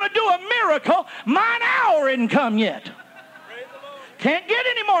I'm going to do a miracle, mine hour isn't come yet. Can't get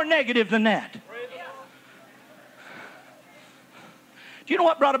any more negative than that. Do you know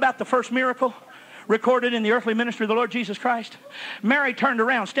what brought about the first miracle recorded in the earthly ministry of the Lord Jesus Christ? Mary turned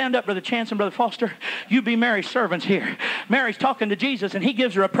around. Stand up, Brother Chance and Brother Foster. You be Mary's servants here. Mary's talking to Jesus, and he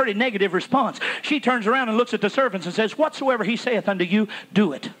gives her a pretty negative response. She turns around and looks at the servants and says, whatsoever he saith unto you,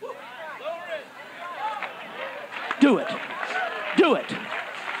 do it. Do it. Do it.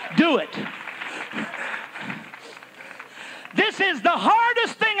 Do it. This is the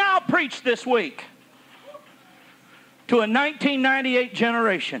hardest thing I'll preach this week to a 1998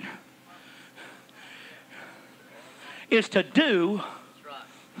 generation, is to do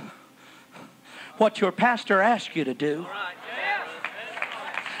what your pastor asks you to do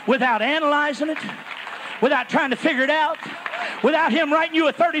without analyzing it, without trying to figure it out, without him writing you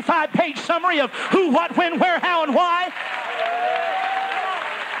a 35-page summary of who, what, when, where, how, and why.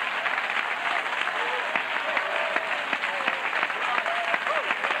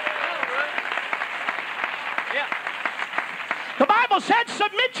 The Bible said,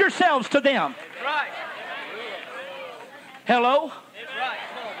 submit yourselves to them. Right. Hello? Right.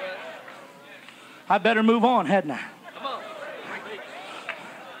 I better move on, hadn't I? Come on.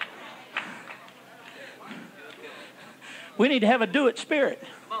 We need to have a do-it spirit.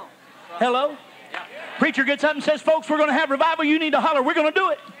 Hello? Yeah. Preacher gets up and says, folks, we're going to have revival. You need to holler. We're going to do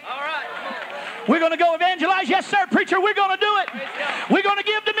it. All right. We're going to go evangelize. Yes, sir, preacher, we're going to do it. We're going to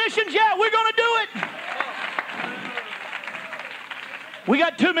give to missions. Yeah, we're going to do it. We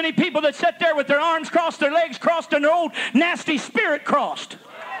got too many people that sit there with their arms crossed, their legs crossed, and their old nasty spirit crossed.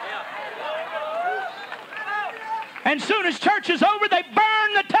 And soon as church is over, they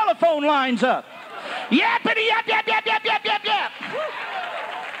burn the telephone lines up. Yappity yap, yap, yap, yap, yap, yap, yap.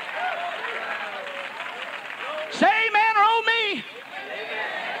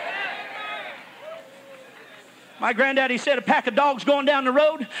 My granddaddy said a pack of dogs going down the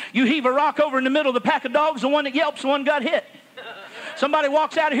road, you heave a rock over in the middle of the pack of dogs, the one that yelps, the one got hit. Somebody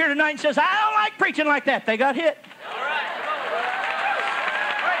walks out of here tonight and says, I don't like preaching like that. They got hit. All right.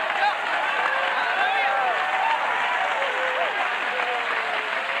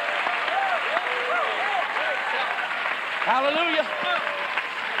 Hallelujah.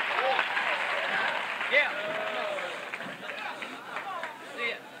 Yeah.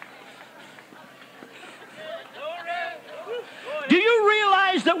 Do you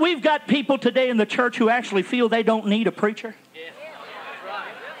realize that we've got people today in the church who actually feel they don't need a preacher?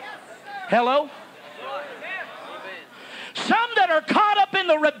 Hello? Some that are caught up in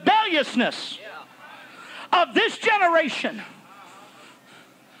the rebelliousness of this generation.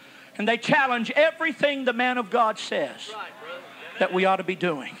 And they challenge everything the man of God says that we ought to be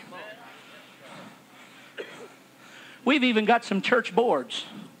doing. We've even got some church boards.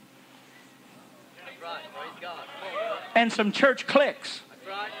 And some church cliques.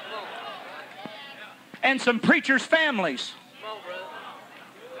 And some preachers' families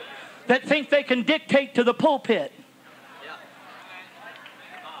that think they can dictate to the pulpit.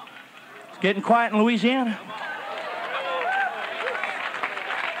 It's getting quiet in Louisiana.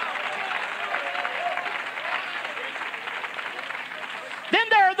 Then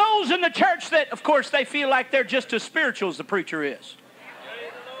there are those in the church that, of course, they feel like they're just as spiritual as the preacher is.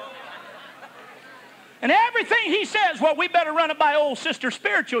 And everything he says, well, we better run it by old Sister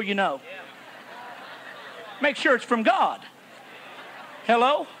Spiritual, you know. Make sure it's from God.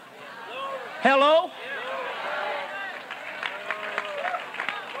 Hello? Hello?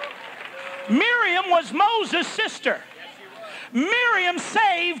 Miriam was Moses' sister. Miriam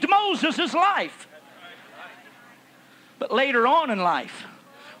saved Moses' life. But later on in life,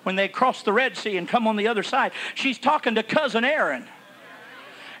 when they crossed the Red Sea and come on the other side, she's talking to cousin Aaron.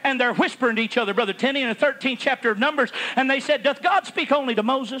 And they're whispering to each other, Brother Tenney, in the 13th chapter of Numbers. And they said, doth God speak only to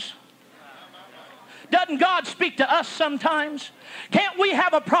Moses? Doesn't God speak to us sometimes? Can't we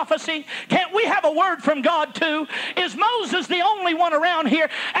have a prophecy? Can't we have a word from God too? Is Moses the only one around here?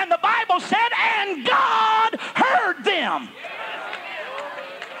 And the Bible said, and God heard them.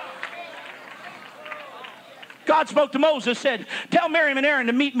 God spoke to Moses, said, tell Miriam and Aaron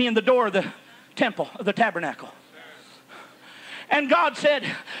to meet me in the door of the temple, of the tabernacle. And God said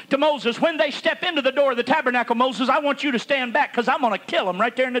to Moses, when they step into the door of the tabernacle, Moses, I want you to stand back because I'm going to kill them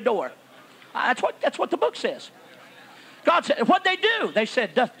right there in the door. That's what the book says. God said, what'd they do? They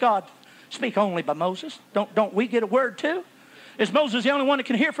said, doth God speak only by Moses? Don't we get a word too? Is Moses the only one that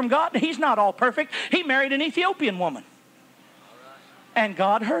can hear from God? He's not all perfect. He married an Ethiopian woman. And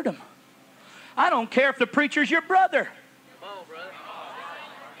God heard him. I don't care if the preacher's your brother.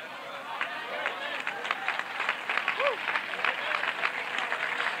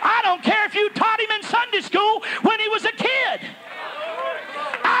 I don't care if you taught him in Sunday school when he was a kid.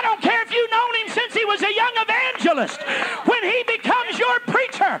 I don't care if you've known him since he was a young evangelist. When he becomes your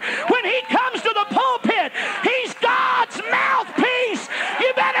preacher, when he comes to the pulpit, he's God's mouthpiece.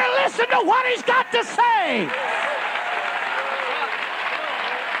 You better listen to what he's got to say.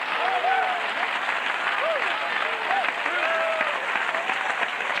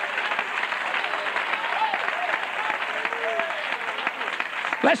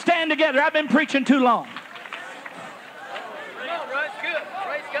 Let's stand together. I've been preaching too long.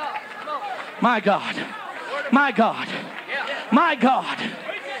 My God. My God. My God.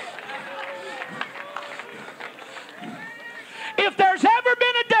 If there's ever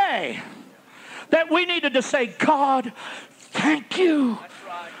been a day that we needed to say, God, thank you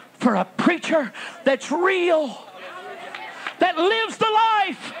for a preacher that's real, that lives the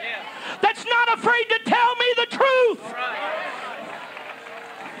life, that's not afraid to tell me the truth.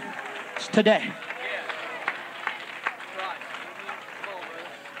 It's today.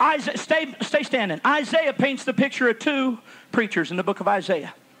 Stay standing. Isaiah paints the picture of two preachers in the book of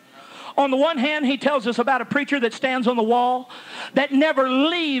Isaiah. On the one hand, he tells us about a preacher that stands on the wall, that never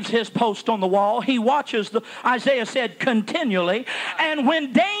leaves his post on the wall. He watches, Isaiah said, continually. And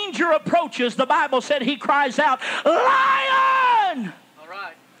when danger approaches, the Bible said he cries out, lion! All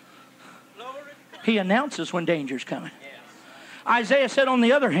right. He announces when danger's coming. Isaiah said, on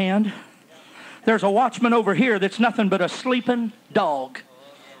the other hand, there's a watchman over here that's nothing but a sleeping dog.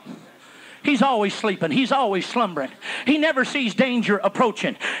 He's always sleeping. He's always slumbering. He never sees danger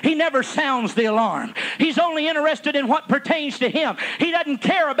approaching. He never sounds the alarm. He's only interested in what pertains to him. He doesn't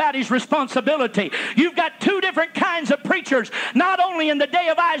care about his responsibility. You've got two different kinds of preachers, not only in the day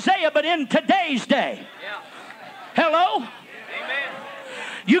of Isaiah, but in today's day. Yeah. Hello? Amen.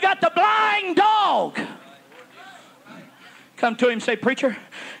 You got the blind dog. Come to him and say, preacher,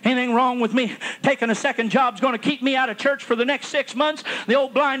 Anything wrong with me taking a second job is going to keep me out of church for the next 6 months? The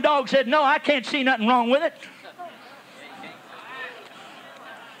old blind dog said, no, I can't see nothing wrong with it.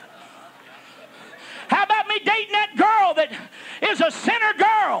 How about me dating that girl that is a sinner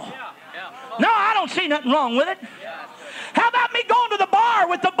girl? No, I don't see nothing wrong with it. How about me going to the bar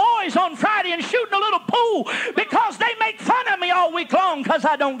with the boys on Friday and shooting a little pool because they make fun of me all week long because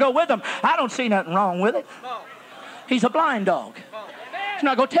I don't go with them? I don't see nothing wrong with it. He's a blind dog. He's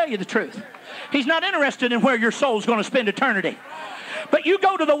not going to tell you the truth. He's not interested in where your soul's going to spend eternity. But you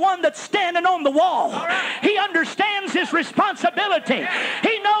go to the one that's standing on the wall. He understands his responsibility.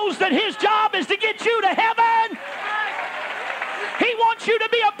 He knows that his job is to get you to heaven. He wants you to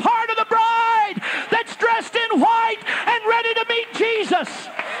be a part of the bride that's dressed in white and ready to meet Jesus.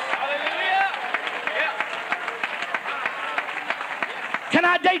 Can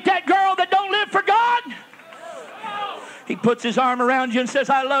I date that girl that don't live for God? He puts his arm around you and says,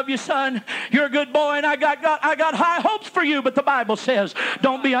 I love you, son. You're a good boy, and I got high hopes for you. But the Bible says,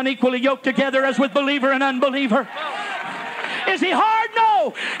 don't be unequally yoked together as with believer and unbeliever. Is he hard?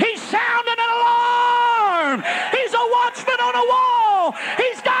 No. He's sounding an alarm. He's a watchman on a wall.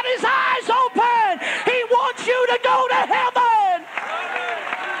 He's got his eyes open. He wants you to go to heaven.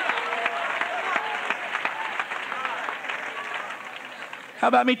 How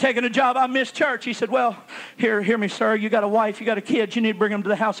about me taking a job? I miss church. He said, well, hear me, sir. You got a wife, you got a kid. You need to bring them to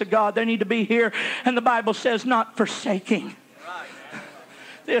the house of God. They need to be here. And the Bible says, not forsaking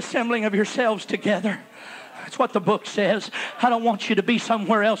the assembling of yourselves together. That's what the book says. I don't want you to be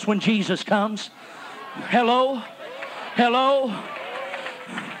somewhere else when Jesus comes. Hello? Hello?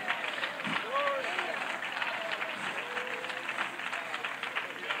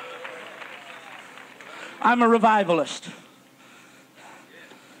 I'm a revivalist.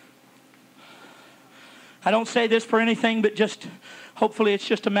 I don't say this for anything, but just hopefully it's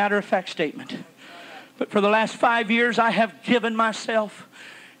just a matter-of-fact statement. But for the last 5 years, I have given myself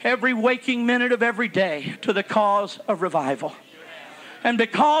every waking minute of every day to the cause of revival. And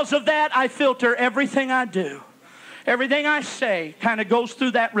because of that, I filter everything I do. Everything I say kind of goes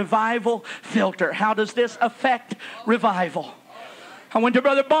through that revival filter. How does this affect revival? I went to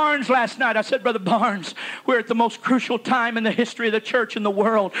Brother Barnes last night. I said, Brother Barnes, we're at the most crucial time in the history of the church in the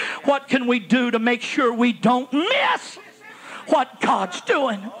world. What can we do to make sure we don't miss what God's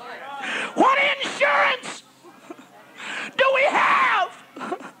doing? What insurance do we have?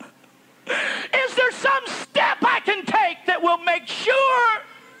 Is there some step I can take that will make sure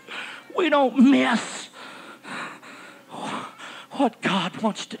we don't miss what God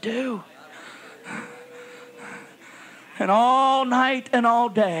wants to do? And all night and all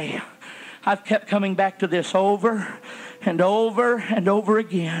day, I've kept coming back to this over and over and over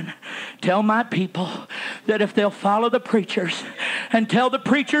again. Tell my people that if they'll follow the preachers, and tell the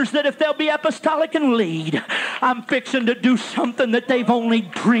preachers that if they'll be apostolic and lead, I'm fixing to do something that they've only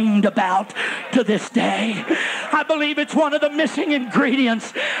dreamed about to this day. I believe it's one of the missing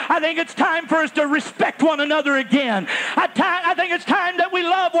ingredients. I think it's time for us to respect one another again. I think it's time that we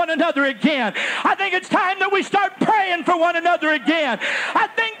love one another again. I think it's time that we start praying for one another again. I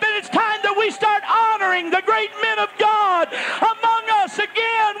think that it's time that we start honoring the great men of God among us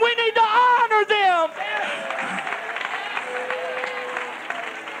again. We need to honor them.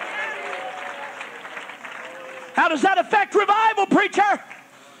 How does that affect revival, preacher?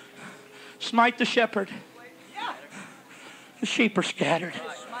 Smite the shepherd. The sheep are scattered.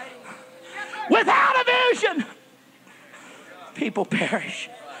 Without a vision, people perish.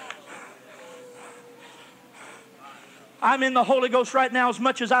 I'm in the Holy Ghost right now as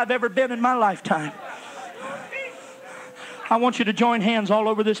much as I've ever been in my lifetime. I want you to join hands all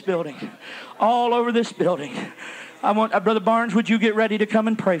over this building. All over this building. I want, Brother Barnes, would you get ready to come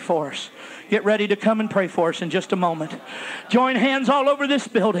and pray for us? Get ready to come and pray for us in just a moment. Join hands all over this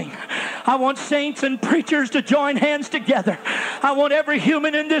building. I want saints and preachers to join hands together. I want every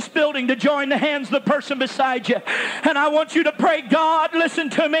human in this building to join the hands of the person beside you. And I want you to pray, God, listen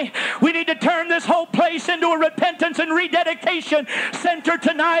to me. We need to turn this whole place into a repentance and rededication center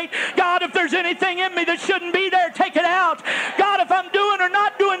tonight. God, if there's anything in me that shouldn't be there, take it out. God, if I'm doing or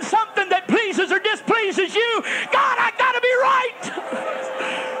not doing something that pleases or displeases you, God, I got to be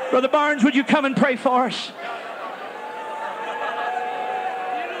right. Brother Barnes, would you come and pray for us?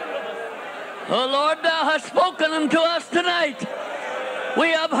 Oh Lord, thou hast spoken unto us tonight. We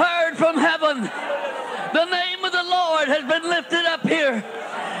have heard from heaven. The name of the Lord has been lifted up here.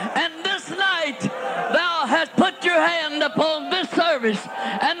 And this night, thou hast put your hand upon this service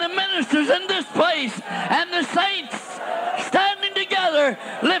and the ministers in this place and the saints standing together Father,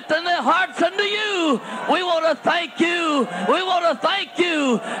 lifting their hearts unto you. We want to thank you. We want to thank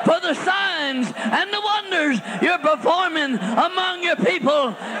you for the signs and the wonders you're performing among your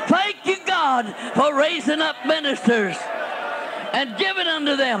people. Thank you, God, for raising up ministers and giving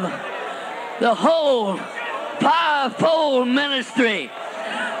unto them the whole fivefold ministry.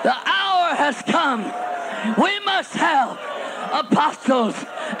 The hour has come. We must have apostles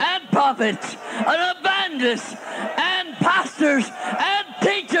and prophets and evangelists and pastors and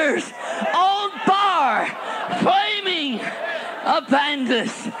teachers on fire, flaming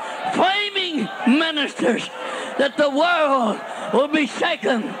evangelists, flaming ministers, that the world will be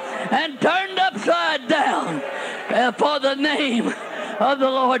shaken and turned upside down for the name of the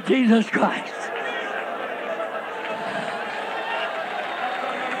Lord Jesus Christ.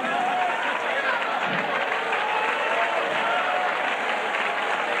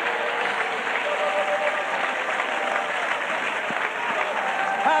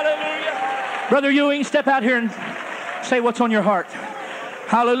 Brother Ewing, step out here and say what's on your heart.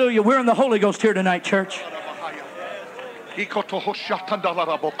 Hallelujah. We're in the Holy Ghost here tonight, church.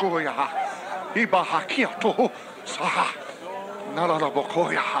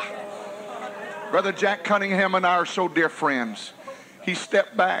 Brother Jack Cunningham and I are so dear friends. He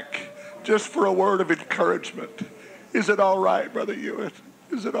stepped back just for a word of encouragement. Is it all right, Brother Ewing?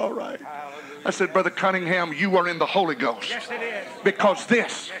 Is it all right? I said, Brother Cunningham, you are in the Holy Ghost. Yes, it is. Because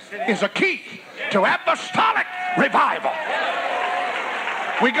this is a key to apostolic revival.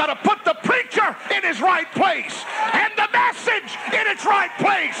 We got to put the preacher in his right place and the message in its right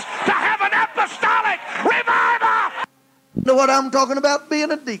place to have an apostolic revival. You know what I'm talking about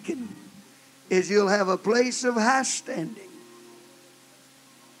being a deacon? Is you'll have a place of high standing.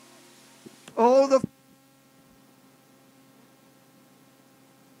 Oh, the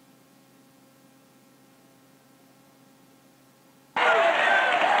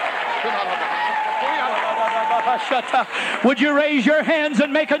Would you raise your hands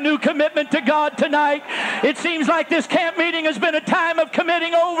and make a new commitment to God tonight? It seems like this camp meeting has been a time of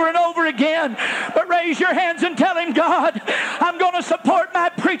committing over and over again. But raise your hands and tell him, God, I'm going to support my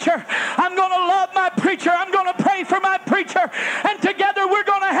preacher. I'm going to love my preacher. I'm going to pray for my preacher. And together we're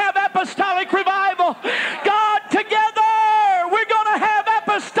going to have apostolic revival. God, together we're going to have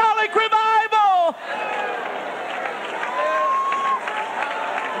apostolic revival.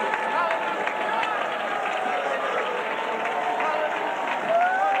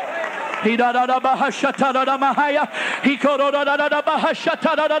 He da da da bahashata da da mahaya. He koro da da da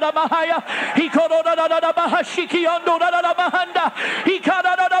bahashata da da mahaya. He koro da da bahashiki ondo da da bahanda. He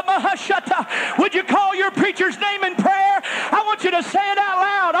kada da bahashata. Would you call your preacher's name in prayer? I want you to say it out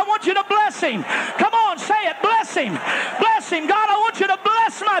loud. I want you to bless him. Come on, say it. Bless him. Bless him. God, I want you to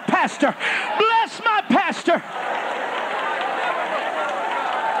bless my pastor. Bless my pastor.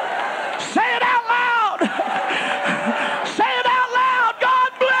 Say it out loud. Say it out loud.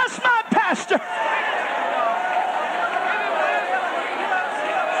 God bless my pastor.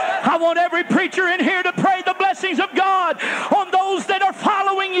 I want every preacher in here to pray the blessings of God on those that are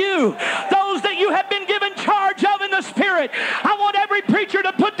following you, those that you have been given charge of in the Spirit. I want every preacher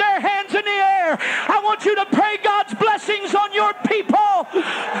to put their hands in the air. I want you to pray God's blessings on your people.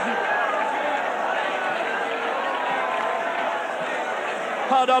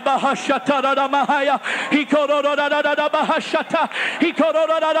 Bahashata da mahaya. He koro da da da da bahashata. He koro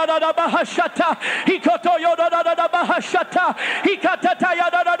da da da da bahashata. He koto yo da da da bahashata. He katata ya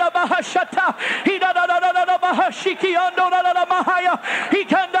da da bahashata. He da da da da bahashiki ando da da mahaya. He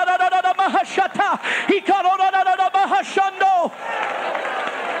kanda da da da bahashata. He koro da da da bahashando.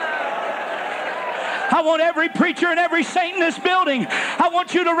 I want every preacher and every saint in this building, I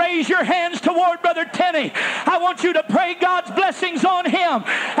want you to raise your hands toward Brother Tenney. I want you to pray God's blessings on him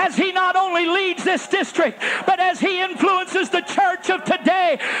as he not only leads this district, but as he influences the church of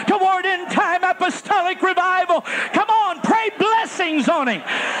today toward end-time apostolic revival. Come on, pray blessings on him.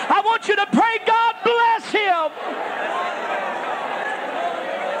 I want you to pray God bless him.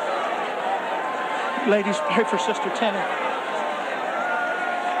 Ladies, pray for Sister Tenney.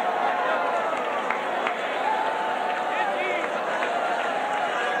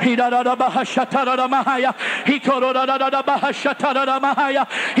 He da da da bahashata da da mahaya. He koro da da da bahashata da da mahaya.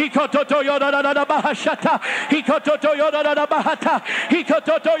 He kototo yo da da da bahashata. He kototo yo da da bahata. He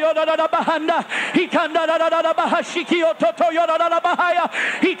kototo yo da da bahanda. He kanda da da bahashiki ototo yo da da bahaya.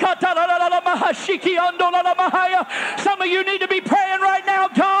 He kata da da bahashiki ando da mahaya. Some of you need to be praying right now.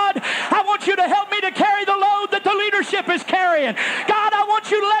 God, I want you to help me to carry the load that the leadership is carrying. God, I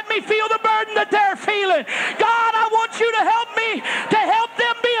want you to let me feel the burden that they're feeling. God, I want you to help me to help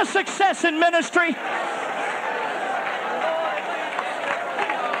them be a success in ministry.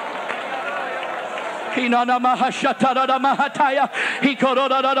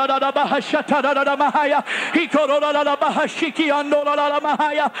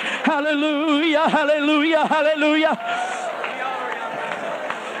 Hallelujah, hallelujah, hallelujah.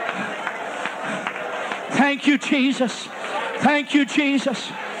 Thank you, Jesus. Thank you,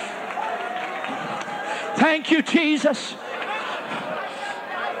 Jesus. Thank you, Jesus.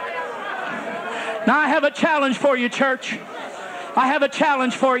 Now I have a challenge for you, church. I have a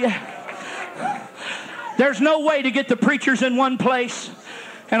challenge for you. There's no way to get the preachers in one place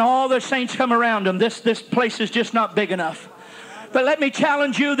and all the saints come around them. This place is just not big enough. But let me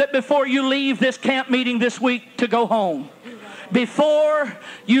challenge you that before you leave this camp meeting this week to go home, before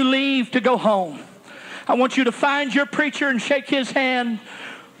you leave to go home, I want you to find your preacher and shake his hand,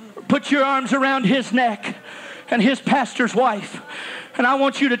 put your arms around his neck and his pastor's wife. And I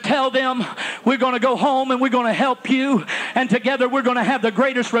want you to tell them, we're going to go home and we're going to help you. And together we're going to have the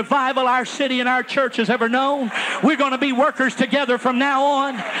greatest revival our city and our church has ever known. We're going to be workers together from now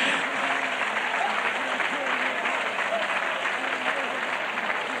on.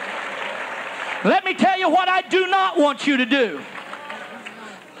 Let me tell you what I do not want you to do.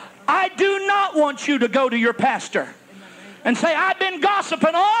 I do not want you to go to your pastor and say, I've been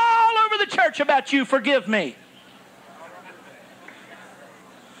gossiping all over the church about you. Forgive me.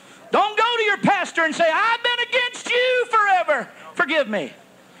 Don't go to your pastor and say, I've been against you forever. Forgive me.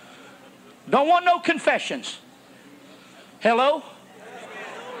 Don't want no confessions. Hello?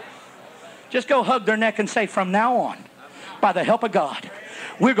 Just go hug their neck and say, from now on, by the help of God,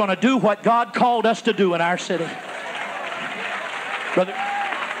 we're going to do what God called us to do in our city. Brother.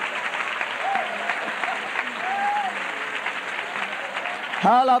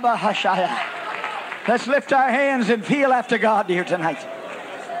 Let's lift our hands and feel after God here tonight.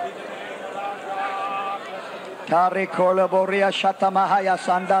 Tare kole boria shatamahaya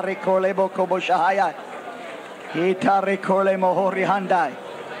sandare kole bokobo shahaya. Itare kole mohori handai.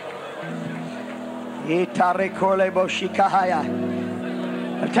 Itare kole boshikahaya.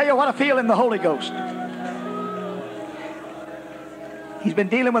 I'll tell you what I feel in the Holy Ghost. He's been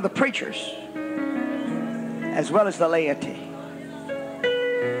dealing with the preachers as well as the laity.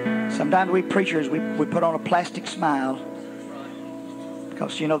 Sometimes we preachers, we put on a plastic smile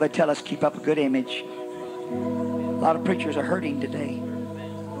because, you know, they tell us keep up a good image. A lot of preachers are hurting today.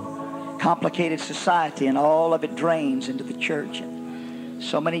 Complicated society and all of it drains into the church.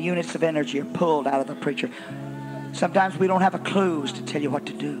 So many units of energy are pulled out of the preacher. Sometimes we don't have a clues to tell you what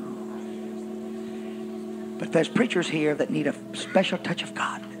to do. But there's preachers here that need a special touch of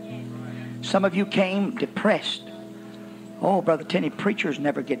God. Some of you came depressed. Oh, Brother Tenney, preachers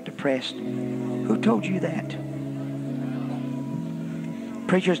never get depressed. Who told you that?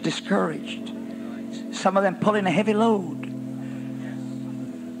 Preachers discouraged. Some of them pulling a heavy load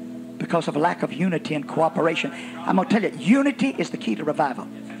because of a lack of unity and cooperation. I'm going to tell you, unity is the key to revival.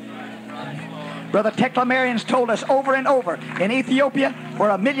 Brother Teclamarian's told us over and over, in Ethiopia, where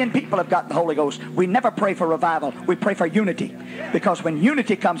 1 million people have got the Holy Ghost, we never pray for revival. We pray for unity. Because when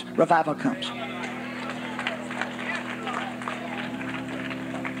unity comes, revival comes.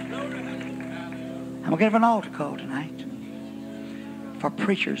 I'm going to give an altar call tonight for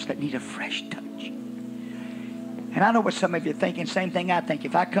preachers that need a fresh touch. And I know what some of you are thinking, same thing I think.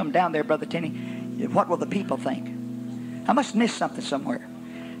 If I come down there, Brother Tenney, what will the people think? I must miss something somewhere.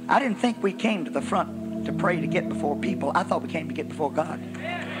 I didn't think we came to the front to pray to get before people. I thought we came to get before God.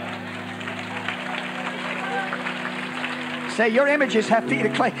 Say, your images have feet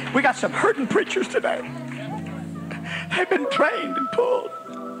of clay. We got some hurting preachers today. They've been trained and pulled.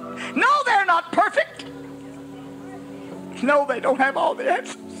 No, they're not perfect. No, they don't have all the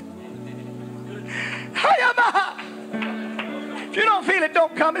answers. If you don't feel it,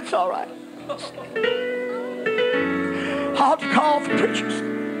 don't come. It's all right. Altar call for preachers.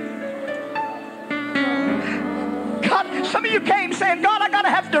 God, some of you came saying, God, I got to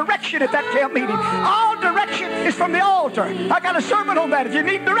have direction at that camp meeting. All direction is from the altar. I got a sermon on that. If you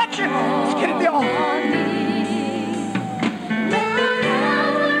need direction, let's get at the altar.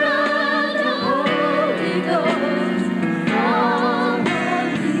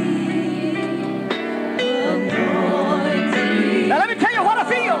 Now let me tell you what I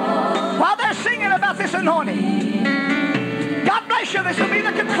feel while they're singing about this anointing. God bless you. This will be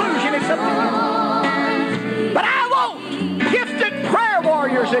the conclusion. It's something new. But I want gifted prayer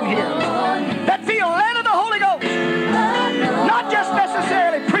warriors in here that feel led of the Holy Ghost. Not just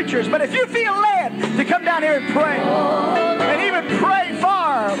necessarily preachers, but if you feel led to come down here and pray, and even pray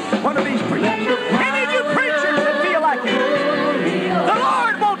for one of these preachers. Any of you preachers that feel like it, the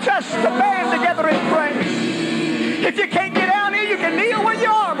Lord wants us to band together and pray. If you can't get down here, you can kneel where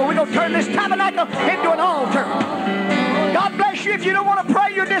you are, but we're going to turn this tabernacle into an If you don't want to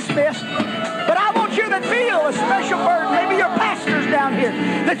pray, you're dismissed. But I want you that feel a special burden. Maybe your pastor's down here,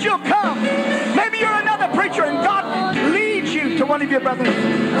 that you'll come. Maybe you're another preacher and God leads you to one of your brothers.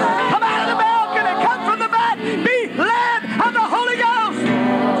 Come